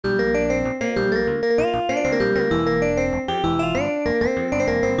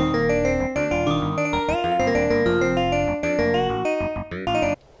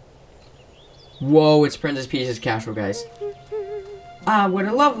Whoa, it's Princess Peach's castle, guys. Ah, what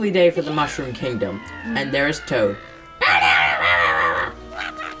a lovely day for the Mushroom Kingdom. And there is Toad.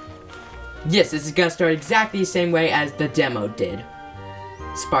 Yes, this is gonna start exactly the same way as the demo did.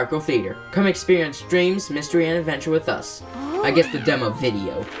 Sparkle Theater. Come experience dreams, mystery, and adventure with us. I guess the demo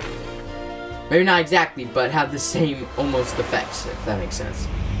video. Maybe not exactly, but have the same almost effects, if that makes sense.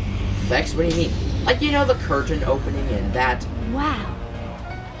 Effects? What do you mean? Like, you know, the curtain opening and that. Wow.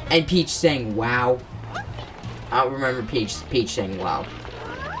 And Peach saying wow. I don't remember Peach saying wow.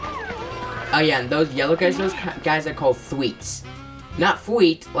 Oh yeah, and those yellow guys, those guys are called Thweets. Not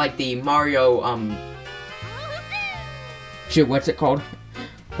Fweet, like the Mario, shit, what's it called?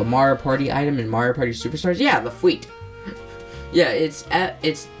 The Mario Party item in Mario Party Superstars? Yeah, the Fweet. Yeah,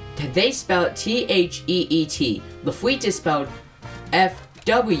 they spell it T-H-E-E-T. The Fweet is spelled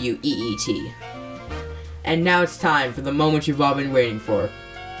F-W-E-E-T. And now it's time for the moment you've all been waiting for.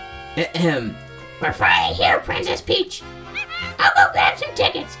 Ahem. We're finally here, Princess Peach. I'll go grab some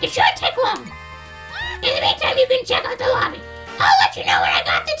tickets. It shouldn't take long. In the meantime, you can check out the lobby. I'll let you know when I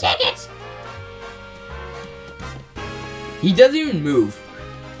got the tickets. He doesn't even move.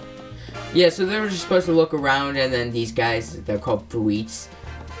 Yeah, so they were just supposed to look around, and then these guys, they're called Thweets.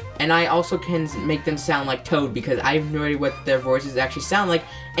 And I also can make them sound like Toad, because I have no idea what their voices actually sound like.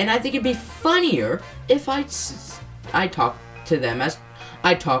 And I think it'd be funnier if I talk to them as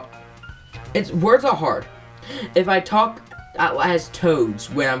I talk. Words are hard. If I talk as Toads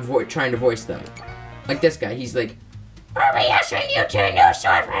when I'm trying to voice them. Like this guy, he's like, I'll be ushering you to a new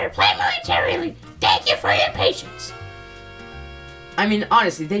sword fighter play momentarily. Thank you for your patience. I mean,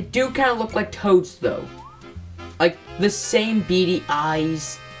 honestly, they do kind of look like Toads, though. Like, the same beady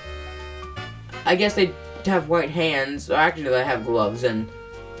eyes. I guess they have white hands. Or actually, they have gloves, and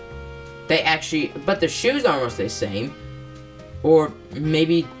they actually... But the shoes are almost the same. Or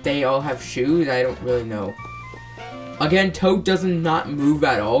maybe they all have shoes. I don't really know. Again, Toad does not move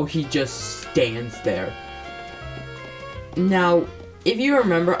at all. He just stands there. Now, if you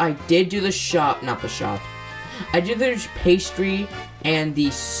remember, I did do the shop... Not the shop. I did the pastry and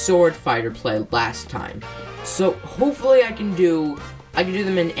the sword fighter play last time. So, hopefully I can do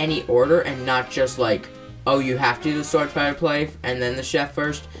them in any order and not just like, oh, you have to do the sword fighter play and then the chef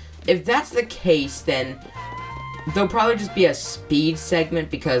first. If that's the case, then there'll probably just be a speed segment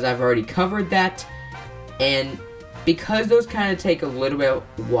because I've already covered that. And because those kind of take a little bit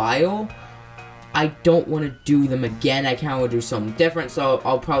while, I don't want to do them again. I kind of want to do something different, so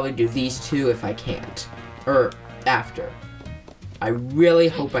I'll probably do these two if I can't. Or after. I really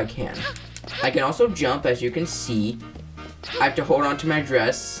hope I can. I can also jump, as you can see. I have to hold on to my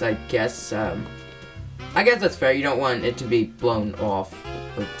dress, I guess. I guess that's fair. You don't want it to be blown off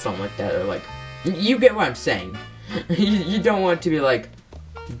or something like that. Or like, you get what I'm saying. You don't want it to be like,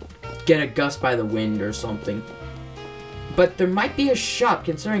 get a gust by the wind or something. But there might be a shop,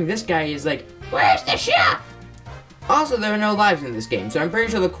 considering this guy is like, where's the shop? Also, there are no lives in this game, so I'm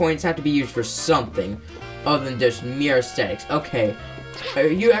pretty sure the coins have to be used for something other than just mere aesthetics. Okay, are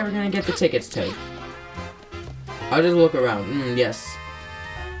you ever gonna get the tickets, Toad? I'll just look around. Yes.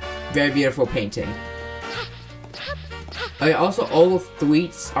 Very beautiful painting. Okay, also, all the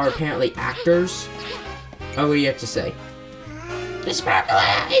Thweets are apparently actors. Oh, what do you have to say? The sparkle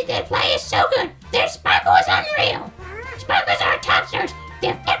they play is so good. Their sparkle is unreal. Sparkles are top stars. They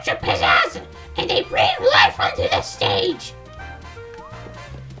have extra pizzazz, and they breathe life onto the stage.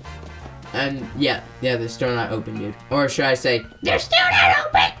 And yeah, they're still not open, dude. Or should I say, they're still not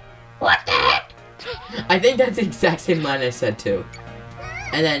open? What the heck? I think that's the exact same line I said too.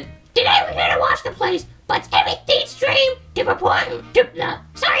 And then, did I ever hear to watch the plays? But it's every thief's dream to perform.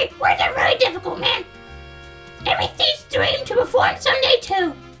 Sorry, words are very difficult, man. Every thief's dream to perform someday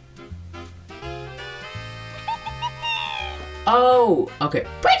too. Oh, okay.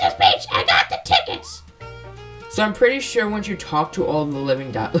 Princess Peach, I got the tickets. So I'm pretty sure once you talk to all the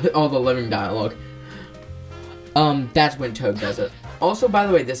living dialogue, that's when Toad does it. Also, by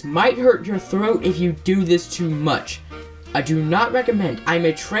the way, this might hurt your throat if you do this too much. I do not recommend. I'm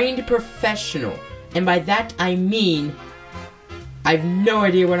a trained professional, and by that I mean I have no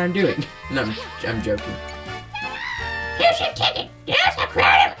idea what I'm doing. No, I'm joking. Here's your ticket. You know how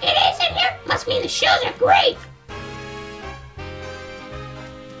crowded it is in here? Must mean the shows are great.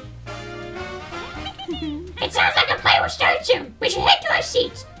 It sounds like a play will start soon. We should head to our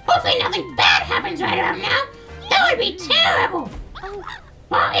seats. Hopefully nothing bad happens right around now. That would be terrible.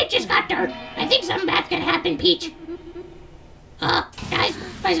 Well, it just got dark. I think something bad's gonna happen, Peach. Guys,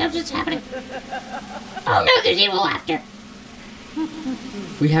 what's happening? Oh no, there's evil laughter.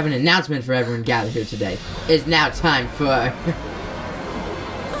 We have an announcement for everyone gathered here today. It's now time for...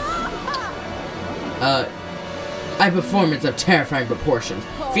 A performance of terrifying proportions,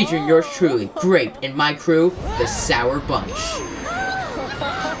 featuring yours truly, Grape, and my crew, the Sour Bunch. Oh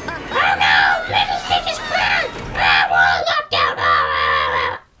no! Little Peach is clear! We're locked out!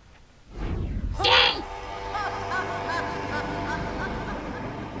 Dang!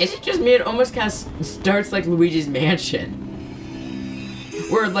 Is it just me? It almost kind of starts like Luigi's Mansion,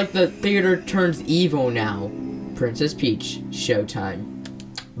 where like the theater turns evil now. Princess Peach, Showtime.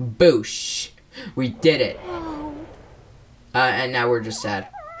 Boosh! We did it. And now we're just sad.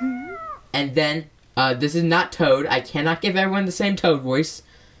 And then, this is not Toad. I cannot give everyone the same Toad voice.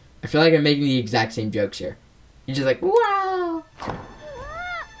 I feel like I'm making the exact same jokes here. You're just like, wow!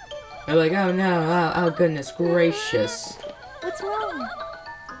 You're like, oh no, oh goodness gracious. What's wrong?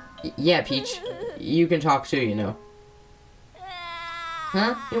 Yeah, Peach. You can talk too, you know.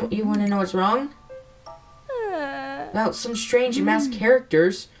 Huh? You want to know what's wrong? Well, some strange masked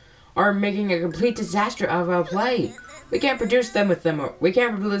characters are making a complete disaster of our play. We can't produce them with them, or we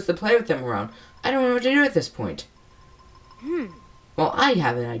can't produce the play with them around. I don't know what to do at this point. Well, I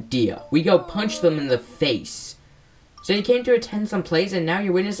have an idea. We go punch them in the face. So you came to attend some plays and now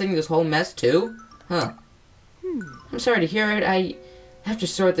you're witnessing this whole mess too? Huh. I'm sorry to hear it. I have to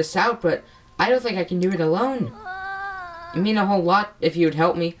sort this out, but I don't think I can do it alone. You mean a whole lot if you would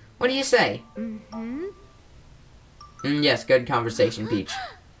help me. What do you say? Yes, good conversation, Peach.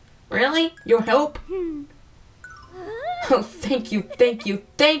 Really? Your help? Oh, thank you, thank you,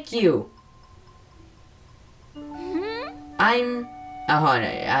 thank you! Sorry,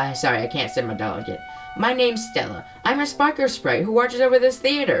 I can't say my dialogue yet. My name's Stella. I'm a Sparkler Sprite who watches over this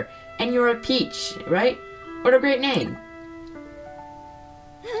theater. And you're a Peach, right? What a great name.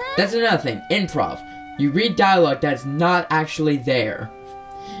 That's another thing, improv. You read dialogue that's not actually there.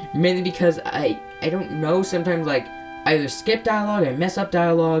 Mainly because I don't know, sometimes like, I either skip dialogue, I mess up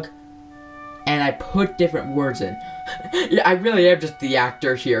dialogue, and I put different words in. Yeah, I really am just the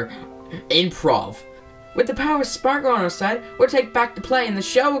actor here. Improv. With the power of Sparkle on our side, we'll take back the play and the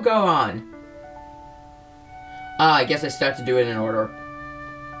show will go on. I guess I start to do it in order.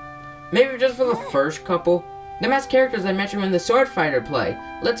 Maybe just for the first couple. The masked characters I mentioned in the Sword Fighter play.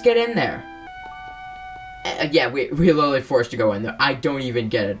 Let's get in there. Yeah, we're literally forced to go in there. I don't even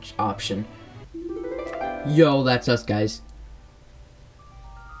get an option. Yo, that's us, guys.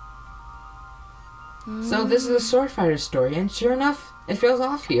 So this is a Sword Fighter story, and sure enough, it feels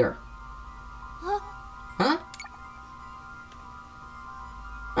off here. Huh?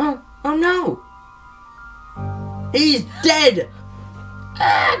 Oh no! He's dead!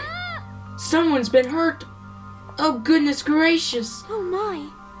 Ugh! Someone's been hurt! Oh goodness gracious! Oh my.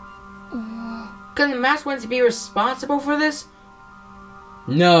 Could the masked ones be responsible for this?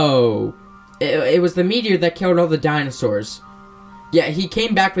 No. It was the meteor that killed all the dinosaurs. Yeah, he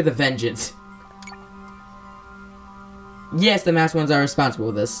came back with a vengeance. Yes, the masked ones are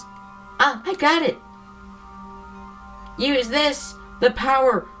responsible for this. Ah, I got it! Use this! The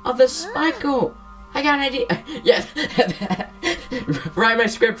power of the Sparkle! I got an idea! Yes! Write my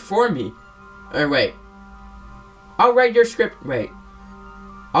script for me! Or wait. I'll write your script. Wait.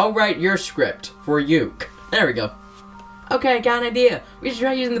 I'll write your script for you. There we go. Okay, I got an idea. We should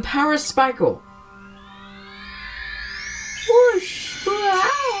try using the power of Sparkle. Whoosh!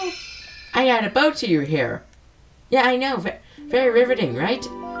 Wow! I got a bow to your hair. Yeah, I know. Very riveting, right?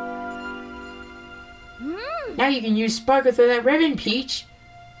 Now you can use Sparkle through that ribbon, Peach.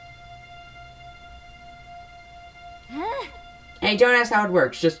 Hey, don't ask how it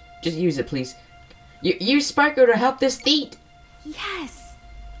works. Just use it, please. Use Sparkle to help this feat. Yes.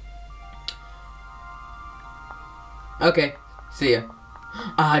 Okay, see ya.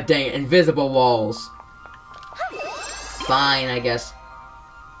 Ah, dang it, invisible walls. Fine, I guess.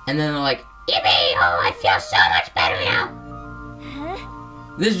 And then they're like, Yippee! Oh, I feel so much better now.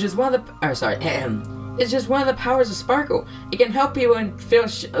 this is just one of the. It's just one of the powers of Sparkle. It can help people and feel.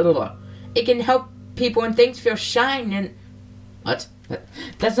 It can help people and things feel shine and. What?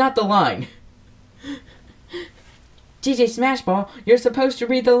 That's not the line. DJ Smashball, you're supposed to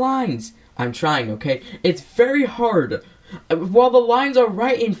read the lines. I'm trying, okay? It's very hard. While the lines are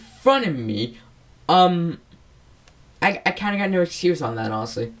right in front of me, I kind of got no excuse on that,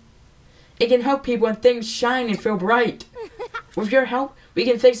 honestly. It can help people when things shine and feel bright. With your help, we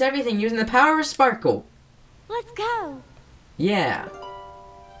can fix everything using the power of Sparkle. Let's go. Yeah.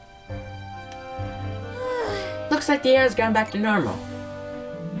 Looks like the air's gone back to normal.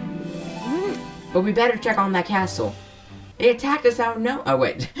 But we better check on that castle. They attacked us out of nowhere. Oh,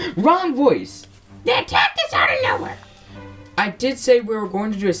 wait. Wrong voice. They attacked us out of nowhere. I did say we were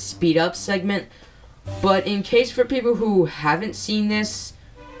going to do a speed up segment, but in case for people who haven't seen this,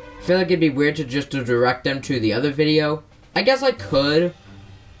 I feel like it'd be weird to just to direct them to the other video. I guess I could,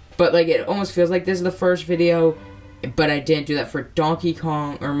 but like it almost feels like this is the first video, but I didn't do that for Donkey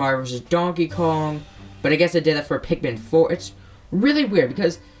Kong or Mario vs. Donkey Kong, but I guess I did that for Pikmin 4. It's really weird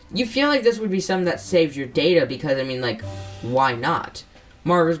because you feel like this would be something that saves your data because, I mean, like, why not?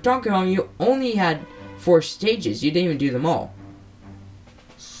 Mario vs. Donkey Kong, you only had 4 stages. You didn't even do them all.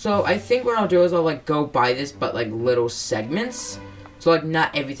 So I think what I'll do is I'll like go by this, but like little segments. So like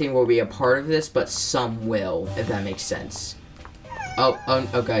not everything will be a part of this, but some will, if that makes sense.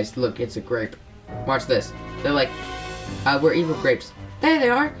 Oh guys, look, it's a grape. Watch this. They're like, we're evil grapes. There they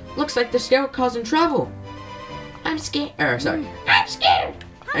are. Looks like the scared causing trouble. I'm scared. Sorry. I'm scared.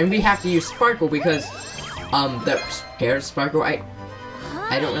 And we have to use Sparkle because, the scared Sparkle, I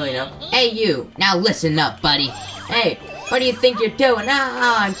don't really know. Hey you, now listen up, buddy. Hey, what do you think you're doing?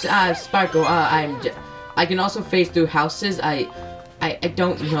 I'm Sparkle. I can also phase through houses. I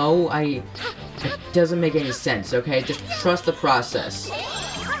don't know. It doesn't make any sense. Okay, just trust the process.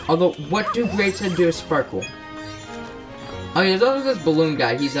 Although, what do grapes do to Sparkle? Oh, yeah, there's also this balloon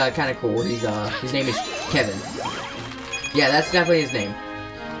guy. He's kind of cool. His name is Kevin. Yeah, that's definitely his name.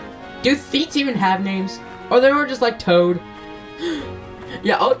 Do Theets even have names? Or they were just like Toad?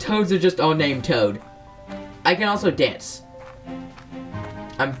 Yeah, all Toads are just all named Toad. I can also dance.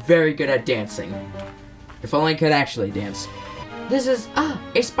 I'm very good at dancing. If only I could actually dance. This is,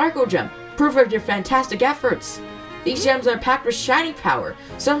 a Sparkle Gem. Proof of your fantastic efforts. These gems are packed with shining power,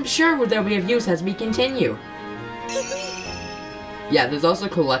 so I'm sure they'll be of use as we continue. Yeah, there's also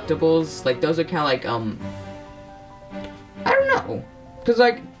collectibles. Like, those are kind of like, I don't know. Because,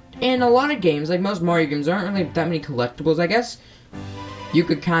 like, in a lot of games, like most Mario games, there aren't really that many collectibles, I guess. You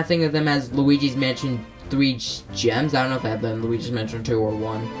could kind of think of them as Luigi's Mansion 3 gems. I don't know if they have them in Luigi's Mansion 2 or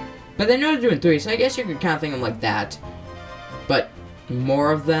 1. But they know they're doing 3, so I guess you could kind of think of them like that. But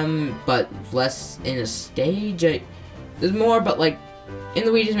more of them, but less in a stage. There's more, but like, in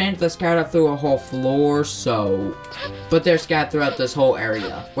Luigi's Mansion, they're scattered out through a whole floor, so... But they're scattered throughout this whole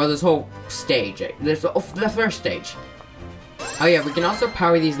area. Well, this whole stage. There's the first stage. Oh yeah, we can also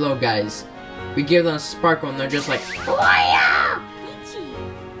power these little guys. We give them a sparkle and they're just like, Fire!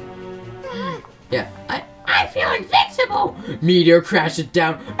 yeah. I feel invincible. Meteor crashes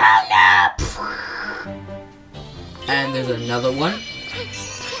down. Oh no! And there's another one.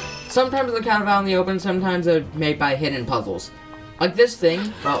 Sometimes they're kind of out in the open, sometimes they're made by hidden puzzles. Like this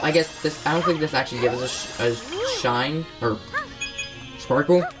thing, well, I guess this, I don't think this actually gives us a shine, or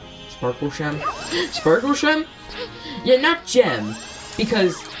sparkle? Sparkle gem? Sparkle gem? Yeah, not gem,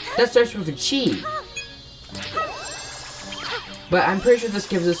 because that starts with a G. But I'm pretty sure this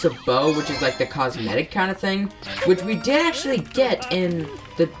gives us a bow, which is like the cosmetic kind of thing, which we did actually get in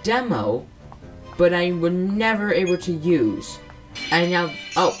the demo, but I was never able to use. And now,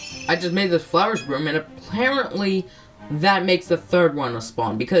 oh, I just made this flowers room, and apparently that makes the third one a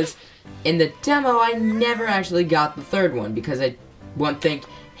spawn, because in the demo I never actually got the third one, because I won't think,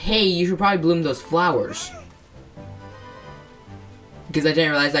 hey, you should probably bloom those flowers. Because I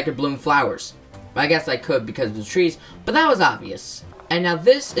didn't realize I could bloom flowers. I guess I could because of the trees, but that was obvious. And now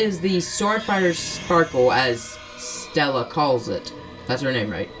this is the Sword Fighter Sparkle, as Stella calls it. That's her name,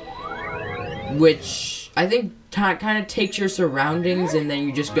 right? Which I think kind of takes your surroundings and then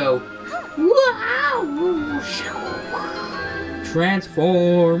you just go, wow,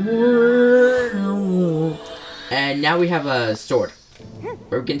 transform. And now we have a sword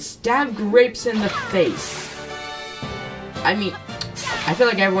where we can stab grapes in the face. I mean, I feel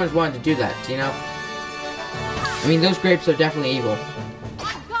like everyone's wanted to do that, you know? I mean, those grapes are definitely evil.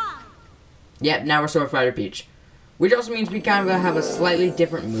 Yep, now we're Sword Fighter Peach. Which also means we kind of have a slightly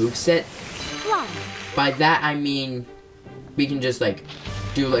different moveset. By that, I mean, we can just, like,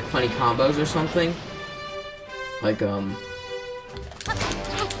 do, like, funny combos or something. Like, I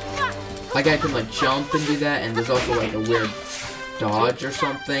can, like, jump and do that, and there's also, like, a weird dodge or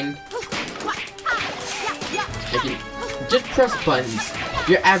something. I can just press buttons.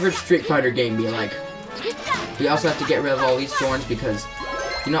 Your average Street Fighter game be like. We also have to get rid of all these thorns because,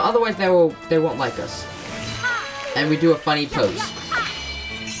 you know, otherwise they won't like us. And we do a funny pose.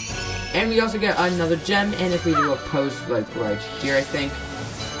 And we also get another gem, and if we do a pose like right here, I think,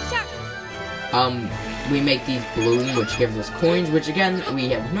 we make these bloom, which gives us coins, which again, we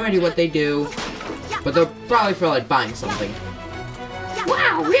have no idea what they do, but they're probably for like buying something.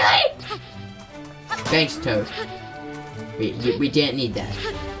 Wow, really? Thanks, Toad. We didn't need that.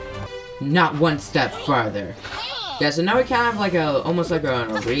 Not one step farther. Yeah, so now we kind of have like almost like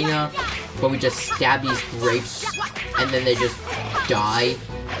an arena, but we just stab these grapes, and then they just die.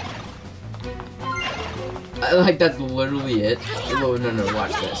 Like, that's literally it. Oh, no,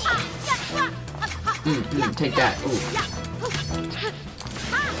 watch this. Take that. Ooh.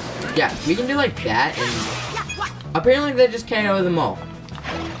 Yeah, we can do like that, and apparently they just KO them all.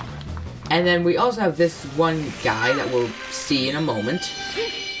 And then we also have this one guy that we'll see in a moment.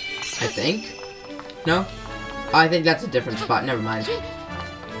 I think. No? I think that's a different spot. Never mind.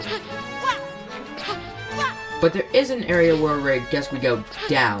 But there is an area where I guess we go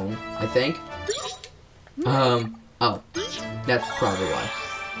down, I think. Oh. That's probably why.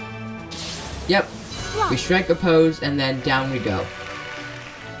 Yep. We strike a pose, and then down we go.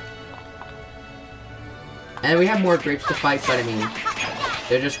 And we have more grapes to fight, but I mean,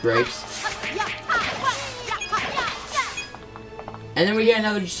 they're just grapes. And then we get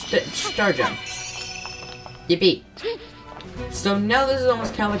another star jump. Yippee. So now this is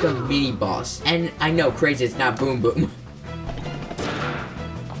almost kind of like a mini boss. And I know, crazy, it's not boom boom.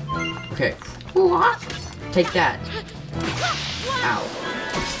 Okay. Take that. Ow.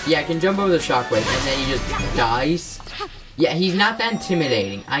 Yeah, I can jump over the shockwave, and then he just dies. Yeah, he's not that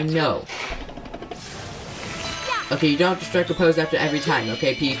intimidating. I know. Okay, you don't have to strike a pose after every time,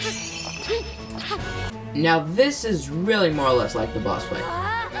 okay, Peach? Now, this is really more or less like the boss fight.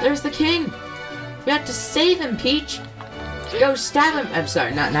 There's the king! We have to save him, Peach! Go stab him! I'm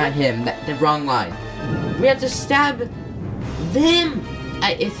sorry, not him. The wrong line. We have to stab them!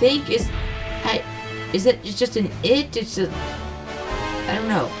 I think it's just an it? It's just... I don't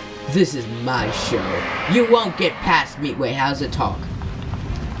know. This is my show. You won't get past me. Wait, how does it talk?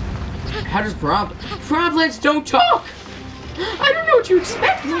 How does Problets don't talk? I don't know what you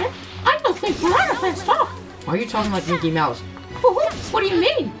expect, man. I don't think piranha plants talk. Why are you talking like Mickey Mouse? What do you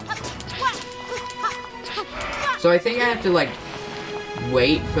mean? So I think I have to, like,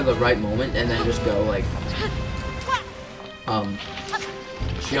 wait for the right moment and then just go, like,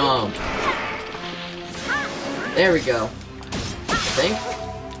 jump. There we go. I think.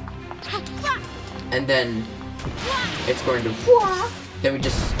 And then it's going to... Then we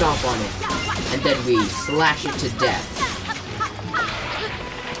just stomp on it. And then we slash it to death.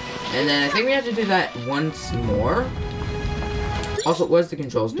 And then I think we have to do that once more. Also, what does the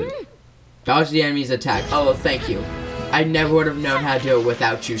controls do? Dodge the enemy's attack. Oh, thank you. I never would have known how to do it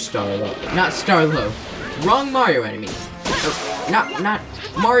without you, Starlo. Not Starlo. Wrong Mario enemy. Not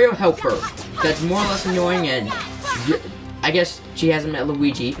Mario Helper. That's more or less annoying, and I guess she hasn't met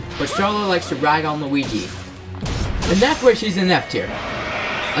Luigi, but Starlo likes to rag on Luigi. And that's why she's in F tier.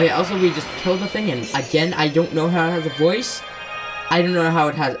 Okay, also we just killed the thing, and again, I don't know how it has a voice. I don't know how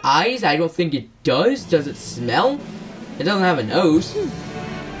it has eyes. I don't think it does. Does it smell? It doesn't have a nose.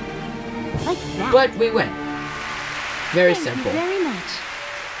 Like that. But we win. Very Thank simple. you very much.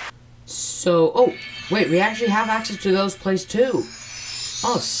 So, oh, wait, we actually have access to those places too.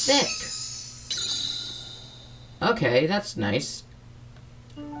 Oh, sick. Okay, that's nice.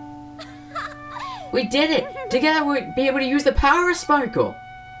 We did it! Together we'll be able to use the power sparkle!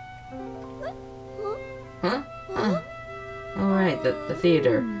 Huh? Alright, the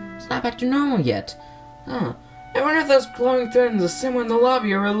theater. It's not back to normal yet. Huh. I wonder if those glowing threads of someone in the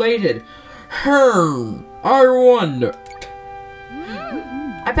lobby are related. I wonder.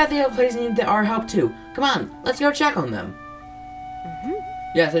 I bet the other players need our help too. Come on, let's go check on them.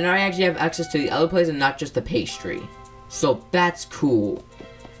 Yeah, so now I actually have access to the other place and not just the pastry. So that's cool.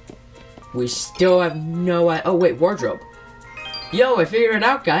 We still have no idea. Oh, wait, wardrobe. Yo, I figured it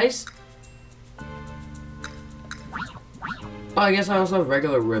out, guys. Oh, I guess I also have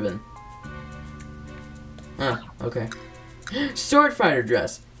regular ribbon. Okay. Sword fighter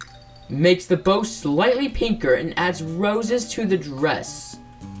dress. Makes the bow slightly pinker and adds roses to the dress.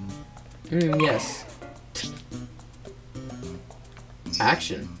 Yes.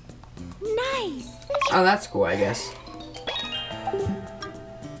 Action. Nice. Oh, that's cool, I guess.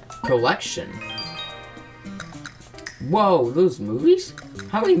 Collection. Whoa, those movies?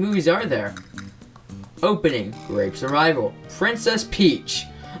 How many movies are there? Opening. Grape's Arrival. Princess Peach.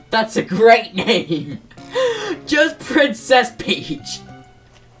 That's a great name. Just Princess Peach.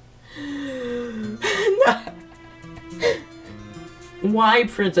 Why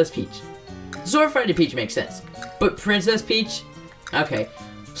Princess Peach? Sword Fighter Peach makes sense. But Princess Peach? Okay.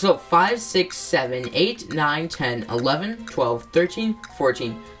 So 5, 6, 7, 8, 9, 10, 11, 12, 13,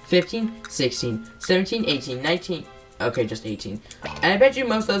 14, 15, 16, 17, 18, 19. Okay, just 18. And I bet you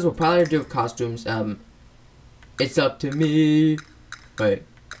most of those will probably have to do with costumes. It's up to me. Wait.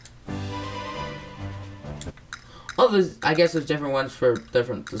 Oh, I guess there's different ones for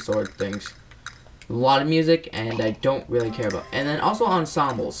different sword things. A lot of music, and I don't really care about. And then also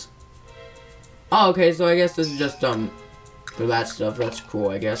ensembles. Oh, okay, so I guess this is just, for that stuff. That's cool,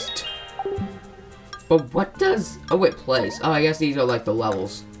 I guess. But what does... Oh, wait, place. Oh, I guess these are like the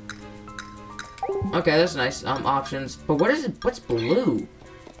levels. Okay, that's nice. Options. But what is it? What's blue?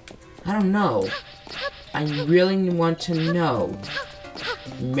 I don't know. I really want to know.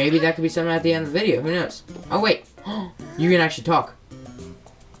 Maybe that could be something at the end of the video. Who knows? Oh, wait. You can actually talk.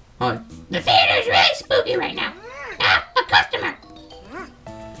 Hold on. The theater's really spooky right now. Ah, a customer.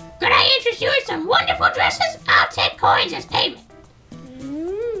 Could I interest you in some wonderful dresses? I'll take coins as payment.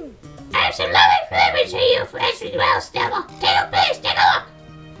 I have some lovely ribbons for you as well, Stella. Please take a look.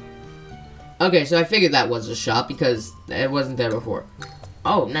 Okay, so I figured that was a shop because it wasn't there before.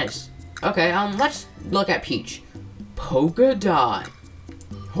 Oh, nice. Okay, let's look at Peach. Polka dot.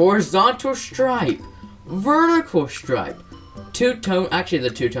 Horizontal stripe. Vertical stripe. Two-tone. Actually, the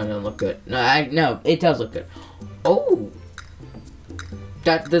two-tone doesn't look good. No, it does look good. Oh.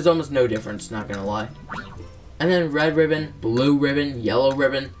 There's almost no difference, not gonna lie. And then red ribbon, blue ribbon, yellow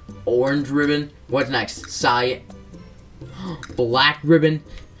ribbon, orange ribbon. What's next? Cyan. Black ribbon.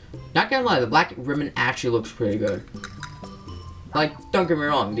 Not gonna lie, the black ribbon actually looks pretty good. Like, don't get me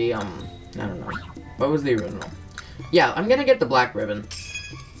wrong, I don't know. What was the original? Yeah, I'm gonna get the black ribbon.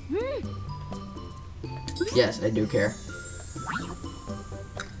 Yes, I do care.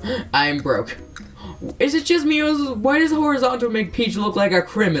 I'm broke. Is it just me, or why does horizontal make Peach look like a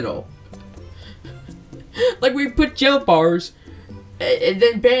criminal? Like, we put jail bars, and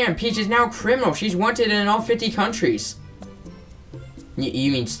then bam, Peach is now a criminal. She's wanted in all 50 countries.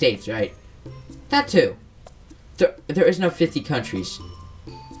 You mean states, right? That too. There is no 50 countries.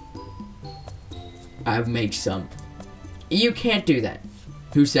 I make some. You can't do that.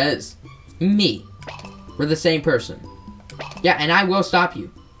 Who says? Me. We're the same person. Yeah, and I will stop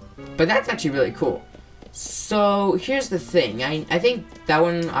you. But that's actually really cool. So, here's the thing. I think that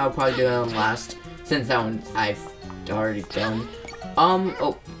one, I'll probably do that one last. Since that one, I've already done.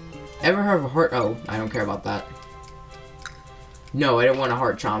 Oh. Ever heard of a heart? Oh, I don't care about that. No, I don't want a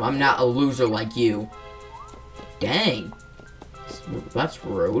heart charm. I'm not a loser like you. Dang. That's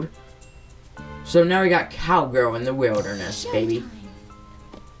rude. So now we got cowgirl in the wilderness, baby.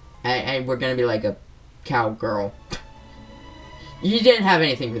 And we're gonna be like a cowgirl. You didn't have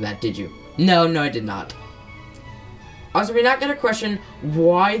anything for that, did you? No, I did not. Also, we're not gonna question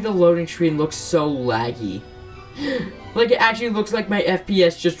why the loading screen looks so laggy. Like, it actually looks like my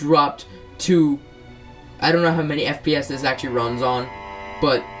FPS just dropped to... I don't know how many FPS this actually runs on,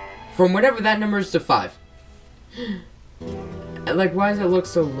 but from whatever that number is to 5. Like, why does it look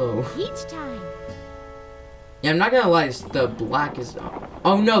so low? Each time. Yeah, I'm not gonna lie, the black is...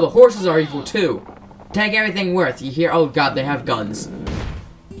 Oh no, the horses are evil too. Take everything worth, you hear? Oh god, they have guns.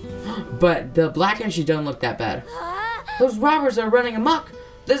 But the black actually doesn't look that bad. Those robbers are running amok.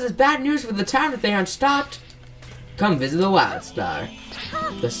 This is bad news for the town if they aren't stopped. Come visit the Wild Star.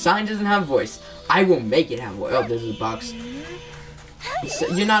 The sign doesn't have a voice. I will make it have a voice. Oh, there's a box.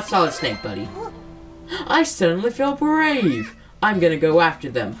 You're not Solid Snake, buddy. I suddenly feel brave. I'm gonna go after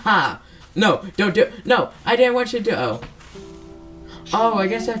them. Ha! No, don't do it. No, I didn't want you to do. Oh. Oh, I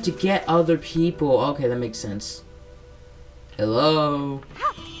guess I have to get other people. Okay, that makes sense. Hello.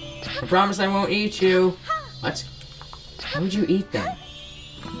 I promise I won't eat you. What? How would you eat them?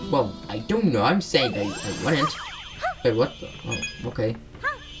 Well, I don't know. I'm saying I wouldn't. Wait, what the? Oh, okay.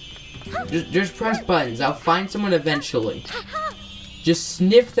 Just press buttons. I'll find someone eventually. Just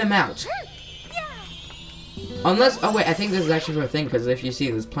sniff them out. Unless, oh wait, I think this is actually for a thing, because if you see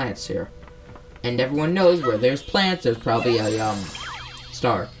there's plants here. And everyone knows where there's plants, there's probably a,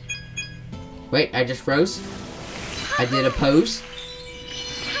 star. Wait, I just froze. I did a pose.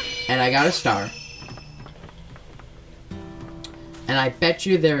 And I got a star. And I bet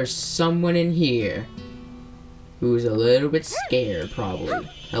you there's someone in here who's a little bit scared, probably.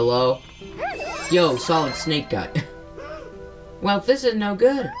 Hello? Yo, Solid Snake guy. Well, this is no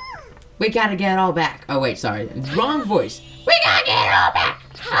good. We gotta get it all back. Oh, wait, sorry. Wrong voice. We gotta get it all back.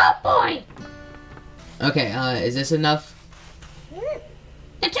 Oh, boy. Okay, is this enough?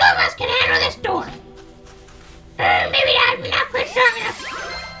 The two of us can handle this door. Maybe I'm not quite strong enough.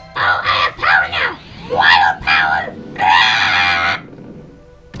 Oh, I have power now. Wild power.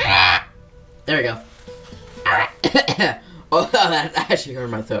 There we go. Alright. Oh, that actually hurt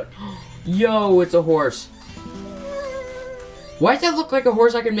my throat. Yo, it's a horse. Why does that look like a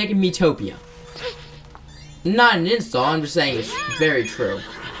horse I could make in Metopia? Not an install, I'm just saying it's very true.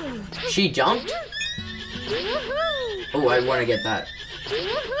 She jumped? Oh, I want to get that.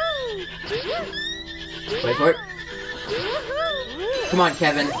 Wait for it. Come on,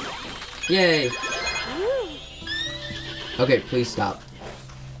 Kevin. Yay. Okay, please stop.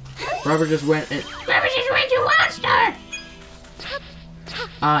 Robert just went and... Robert just went to Wild Star.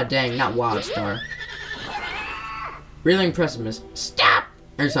 Ah, dang, not Wild Star. Reeling precipice. Stop!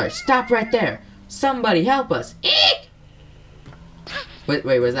 Or sorry, stop right there. Somebody help us. Eek!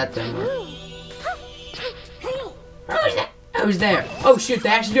 Wait, was that them? Who's that? Who's there? Oh shoot, they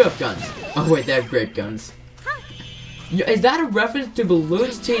actually do have guns. Oh wait, they have great guns. Is that a reference to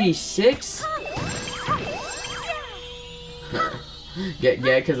Balloons TD6?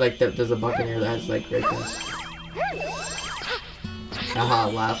 Yeah, because like there's a Buccaneer that has like great guns. Haha,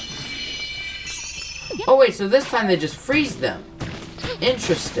 laugh. Oh wait, so this time they just freeze them.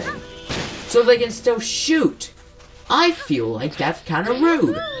 Interesting. So they can still shoot. I feel like that's kind of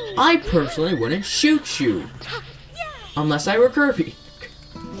rude. I personally wouldn't shoot you. Unless I were Kirby.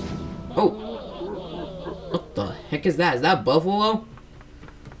 Oh. What the heck is that? Is that Buffalo?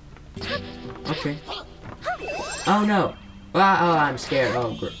 Okay. Oh no. Oh, I'm scared.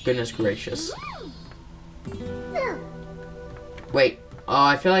 Oh, goodness gracious. Wait. Oh,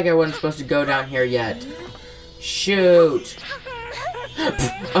 I feel like I wasn't supposed to go down here yet. Shoot.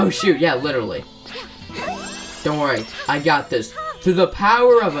 Oh, shoot. Yeah, literally. Don't worry. I got this. Through the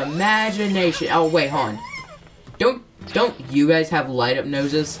power of imagination. Oh, wait, hold on. Don't you guys have light up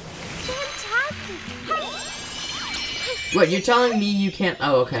noses? What, you're telling me you can't...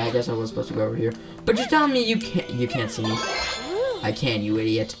 Oh, okay, I guess I was supposed to go over here. But you're telling me you can't see me. I can, you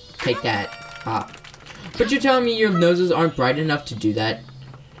idiot. Take that. Ah. But you're telling me your noses aren't bright enough to do that?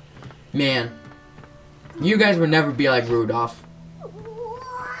 Man. You guys would never be like Rudolph.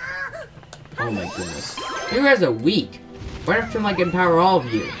 Oh my goodness. You guys are weak. Why don't I like empower all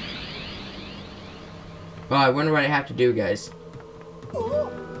of you? Oh, I wonder what I have to do, guys.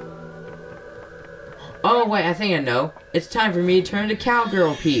 Oh, wait, I think I know. It's time for me to turn to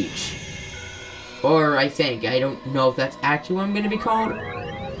Cowgirl Peach. Or I think. I don't know if that's actually what I'm going to be called.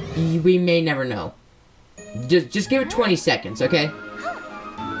 We may never know. Just give it 20 seconds, okay?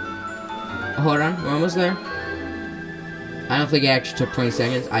 Hold on, we're almost there. I don't think it actually took 20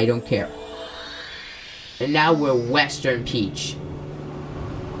 seconds. I don't care. And now we're Western Peach.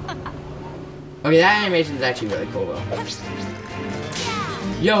 Okay, that animation is actually really cool, though.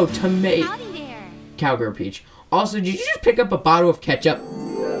 Yo, tomato. Cowgirl Peach. Also, did you just pick up a bottle of ketchup?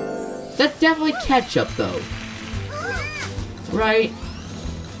 That's definitely ketchup, though. Right?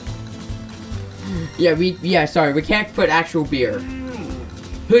 Yeah, sorry, we can't put actual beer.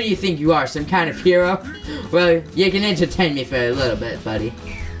 Who do you think you are, some kind of hero? Well, you can entertain me for a little bit, buddy.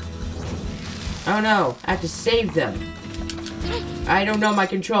 Oh no, I have to save them. I don't know my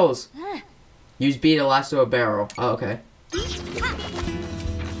controls. Use B to lasso a barrel. Oh, okay.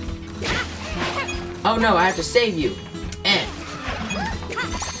 Oh no, I have to save you.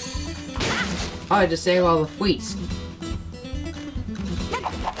 Oh, I just save all the wheats.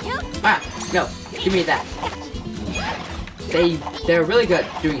 Ah, no, give me that. They're really good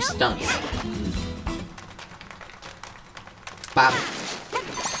at doing stunts. Bop.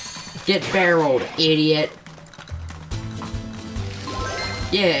 Get barreled, idiot.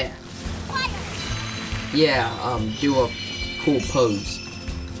 Yeah. Yeah, do a cool pose.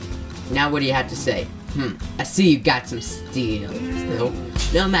 Now what do you have to say? I see you got some steel. Still.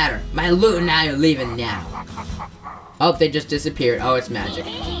 No matter. My loot and I are leaving now. Oh, they just disappeared. Oh, it's magic.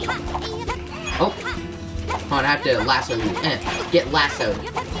 Oh. Hold on, I have to lasso you. Get lassoed.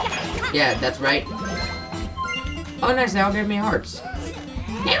 Yeah, that's right. Oh, nice. They all gave me hearts.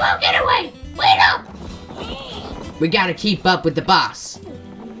 They won't get away. Wait up. We gotta keep up with the boss.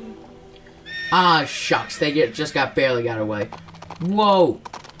 Ah, shucks. They just barely got away. Whoa.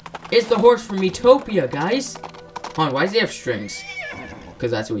 It's the horse from Utopia, guys. Hold on, why does he have strings?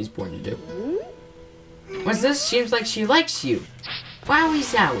 Because that's what he's born to do. What's this? Seems like she likes you. Wowie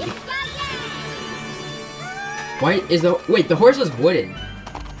zowie. Wait, the horse is wooden.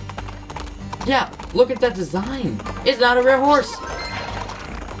 Yeah, look at that design. It's not a real horse.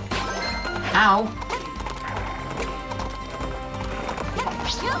 Ow.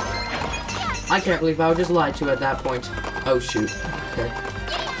 I can't believe I was just lied to at that point. Oh shoot. Okay.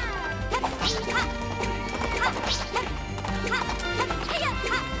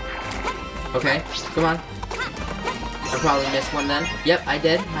 Okay, come on. I probably missed one then. Yep, I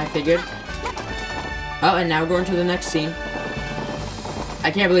did. I figured. Oh, and now we're going to the next scene.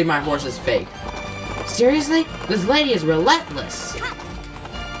 I can't believe my horse is fake. Seriously? This lady is relentless.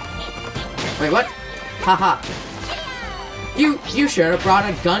 Wait, what? Haha. You should have brought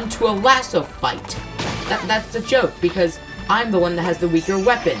a gun to a lasso fight. That's a joke, because I'm the one that has the weaker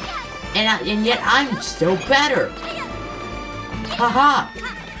weapon. And yet I'm still better. Haha.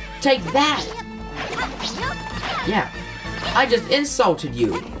 Take that. Yeah. I just insulted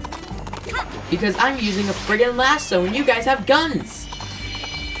you. Because I'm using a friggin' lasso and you guys have guns.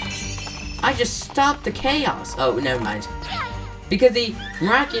 I just stopped the chaos. Oh, never mind. Because he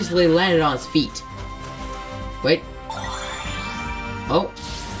miraculously landed on his feet. Wait. Oh.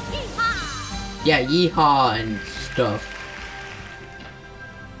 Yeah, yeehaw and stuff.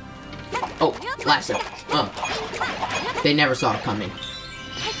 Oh, lasso. Oh. They never saw it coming.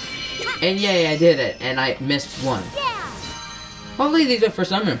 And yay, I did it, and I missed one. Hopefully these are for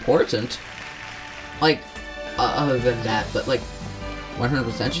something important. Like, other than that, but like,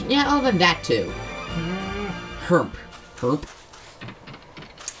 100%? Yeah, other than that too. Herp. Herp.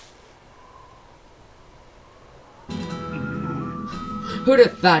 Who'd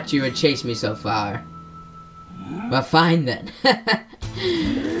have thought you would chase me so far? Well, fine then.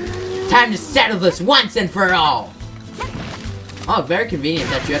 Time to settle this once and for all! Oh, very convenient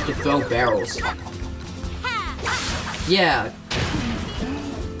that you have to throw barrels. Yeah.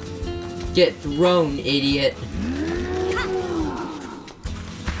 Get thrown, idiot.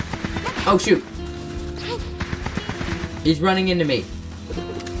 Oh, shoot. He's running into me.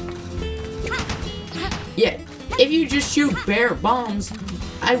 Yeah, if you just shoot bear bombs,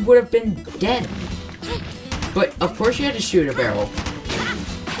 I would have been dead. But, of course you had to shoot a barrel.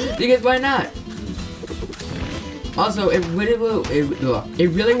 Because why not? Also, it really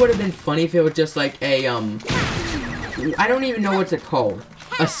would have been funny if it was just like a, I don't even know what's it called.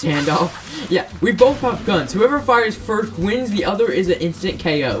 A standoff? Yeah, we both have guns. Whoever fires first wins, the other is an instant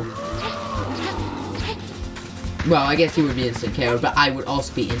KO. Well, I guess he would be instant KO'd, but I would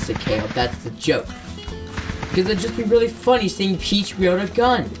also be instant KO'd. That's the joke. Because it'd just be really funny seeing Peach wield a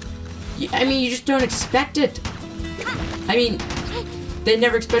gun. I mean, you just don't expect it. I mean, they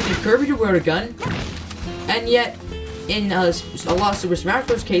never expected Kirby to wield a gun. And yet, in a lot of Super Smash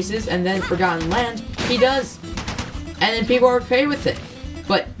Bros. Cases, and then Forgotten Land, he does. And then people are okay with it.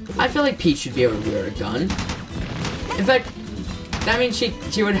 But I feel like Peach should be able to wield a gun. In fact, that means she'd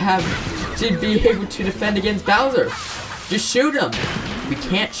be able to defend against Bowser. Just shoot him. We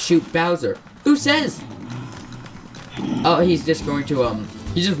can't shoot Bowser. Who says? Oh, he's just going to,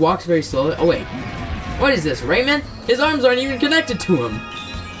 he just walks very slowly. Oh, wait. What is this, Rayman? His arms aren't even connected to him.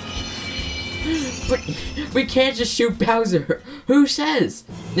 But we can't just shoot Bowser. Who says?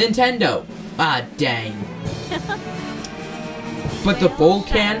 Nintendo. Ah, dang. But the bowl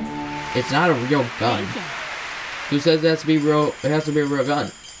can, it's not a real gun. Who says it has to be real? It has to be a real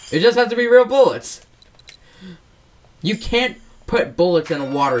gun. It just has to be real bullets. You can't put bullets in a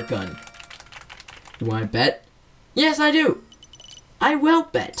water gun. You want to bet? Yes, I do. I will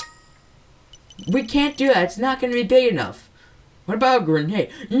bet. We can't do that. It's not going to be big enough. What about a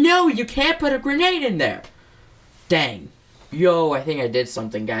grenade? No, you can't put a grenade in there. Dang. Yo, I think I did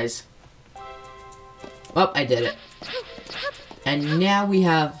something, guys. Oh, I did it. And now we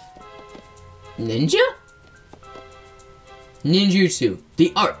have Ninja? Ninjutsu,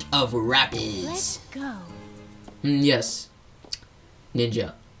 the art of rapids. Let's go. Yes.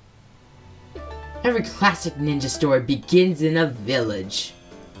 Ninja. Every classic ninja story begins in a village.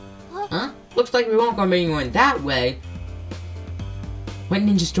 Huh? Looks like we won't go anyone that way. What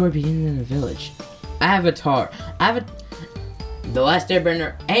ninja story begins in a village? Avatar. The Last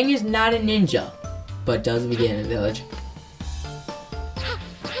Airbender. Aang is not a ninja, but does begin in a village.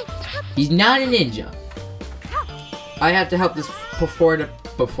 He's not a ninja. I have to help this before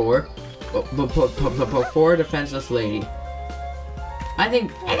defenseless lady. I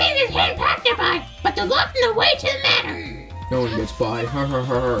think there's hand packed nearby, but they're locked in the way to the manor. No one gets by.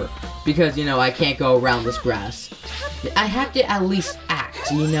 Because, you know, I can't go around this grass. I have to at least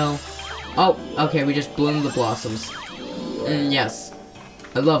act, you know. Oh, okay, we just bloomed the blossoms. Yes.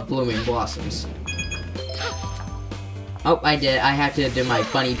 I love blooming blossoms. Oh, I did. I have to do my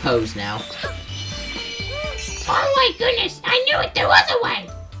funny pose now. Oh my goodness, I knew it, there was a way!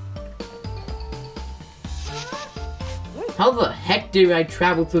 How the heck did I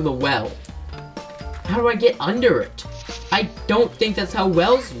travel through the well? How do I get under it? I don't think that's how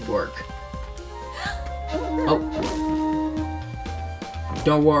wells work. Oh.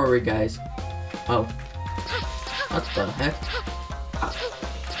 Don't worry, guys. Oh. What the heck?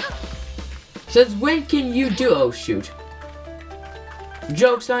 Since when can you do— oh shoot.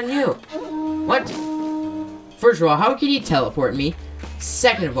 Joke's on you. What? First of all, how can he teleport me?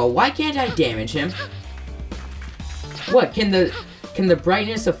 Second of all, why can't I damage him? What, can the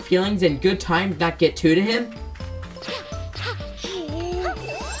brightness of feelings and good times not get to him?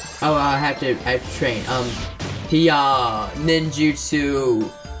 Oh, I have to train. Hiya, ninjutsu.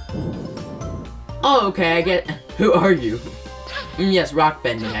 Oh, okay, I get— who are you? Yes, rock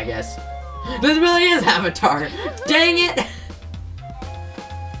bending, I guess. This really is Avatar. Dang it!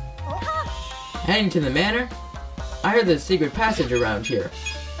 Heading to the manor? I heard there's a secret passage around here.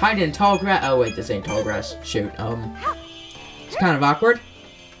 Hide in tall grass. Oh wait, this ain't tall grass. Shoot. It's kind of awkward.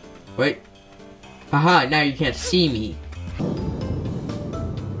 Wait. Haha, now you can't see me.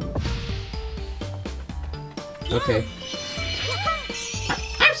 Okay.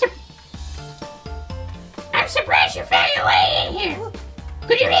 I'm surprised you found your way in here.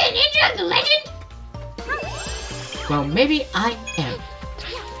 Could you be a ninja of the legend? Well, maybe I am.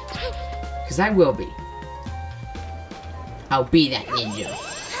 Because I will be. I'll be that ninja.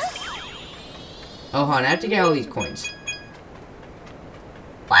 Oh, hon, I have to get all these coins.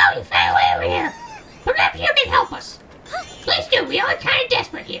 Wow, you found a way over here. Perhaps you can help us. Please do, we are kind of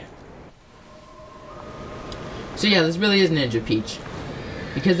desperate here. So yeah, this really is Ninja Peach.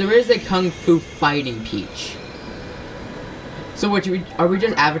 Because there is a Kung Fu fighting Peach. So what, are we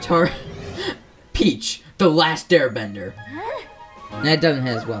just Avatar? Peach, the last airbender. That doesn't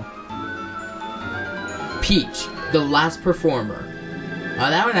hit as well. Peach, the last performer. Oh,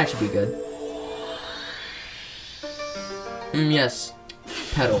 that would actually be good. Yes.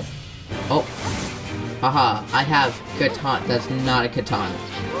 Pedal. Oh. Haha, I have katana. That's not a katana.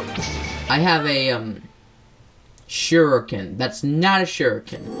 I have a, shuriken. That's not a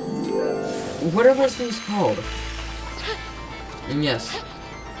shuriken. What are those things called? Yes.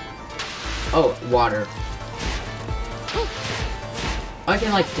 Oh, water. I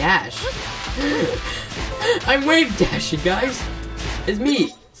can, like, dash. I'm wave dashing, guys. It's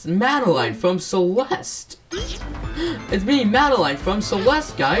me. It's Madeline from Celeste. It's me, Madeline from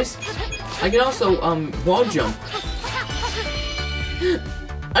Celeste, guys. I can also, wall jump.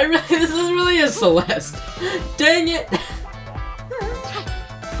 This is really a Celeste. Dang it.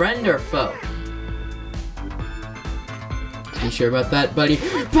 Friend or foe? You sure about that, buddy?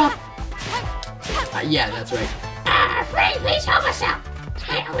 Yeah, that's right. Friend, please help us out.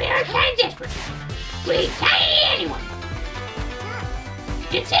 We are kind of desperate. We can't eat anyone.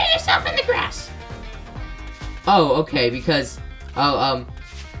 Conceal yourself in the grass. Oh, okay, because... Oh,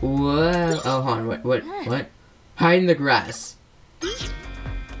 what? Oh, hon, what? Hide in the grass.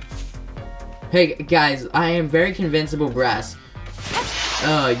 Hey, guys, I am very convincible grass.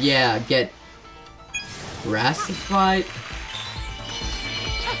 Oh, yeah, get... Grassified?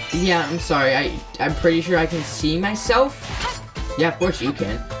 Yeah, I'm sorry, I'm pretty sure I can see myself. Yeah, of course you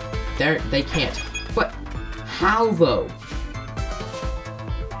can. They can't. But, how, though?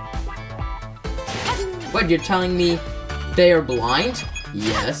 What, you're telling me they are blind?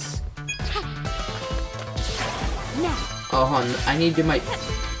 Yes. Oh, hon, I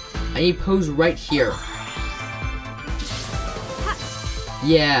need pose right here.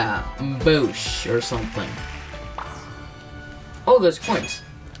 Yeah, boosh, or something. Oh, there's coins.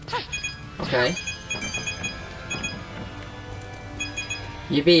 Okay.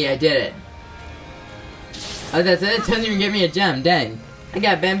 Yippee, I did it. Oh, that's it? It doesn't even give me a gem, dang. I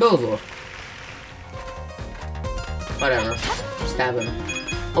got bamboozled. Whatever. Stab him.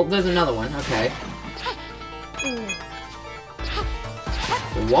 Oh, there's another one. Okay.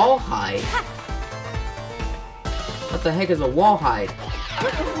 Wall hide? What the heck is a wall hide?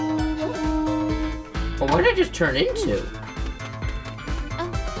 Well, what did I just turn into?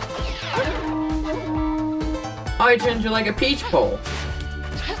 Oh, I turned into like a peach pole.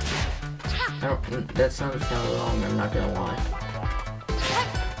 That sounds kind of wrong, I'm not gonna lie.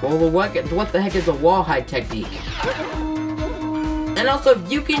 Well, what the heck is a wall hide technique? And also,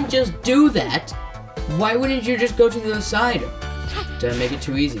 if you can just do that, why wouldn't you just go to the other side? Did I make it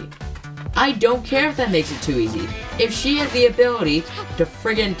too easy? I don't care if that makes it too easy. If she has the ability to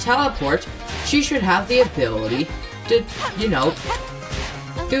friggin' teleport, she should have the ability to, you know,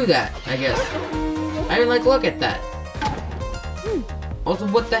 do that, I guess. I mean, like, look at that. Also,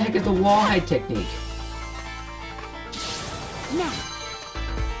 what the heck is the wall hide technique?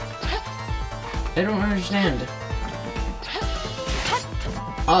 I don't understand.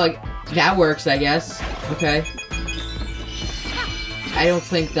 Oh, like, that works, I guess. Okay. I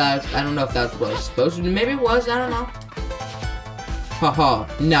don't know if that's what I was supposed to do. Maybe it was, I don't know. Haha,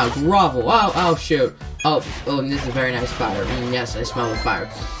 now grovel. Oh, shoot. Oh, and this is a very nice fire. Yes, I smell the fire.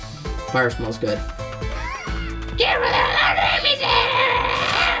 Fire smells good. Get rid of our enemies!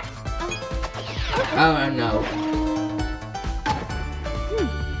 Oh, no.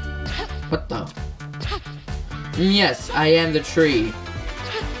 What the? Yes, I am the tree.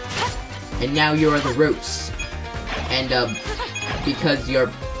 And now you are the roots. And, because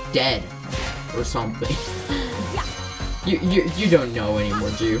you're dead. Or something. You don't know anymore,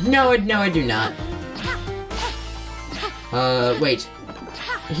 do you? No, I do not. Wait.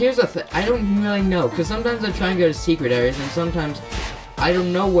 Here's the thing. I don't really know, because sometimes I try and go to secret areas, and sometimes I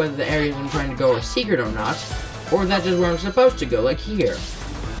don't know whether the areas I'm trying to go are secret or not, or that's just where I'm supposed to go, like here.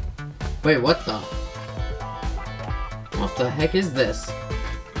 Wait, what the? What the heck is this?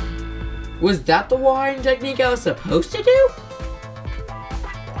 Was that the wiring technique I was supposed to do?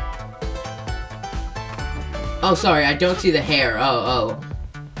 Oh, sorry, I don't see the hair. Oh.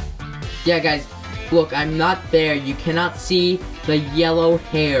 Yeah, guys, look, I'm not there. You cannot see the yellow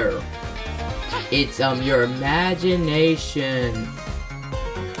hair. It's, your imagination.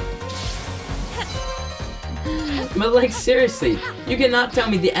 But, like, seriously, you cannot tell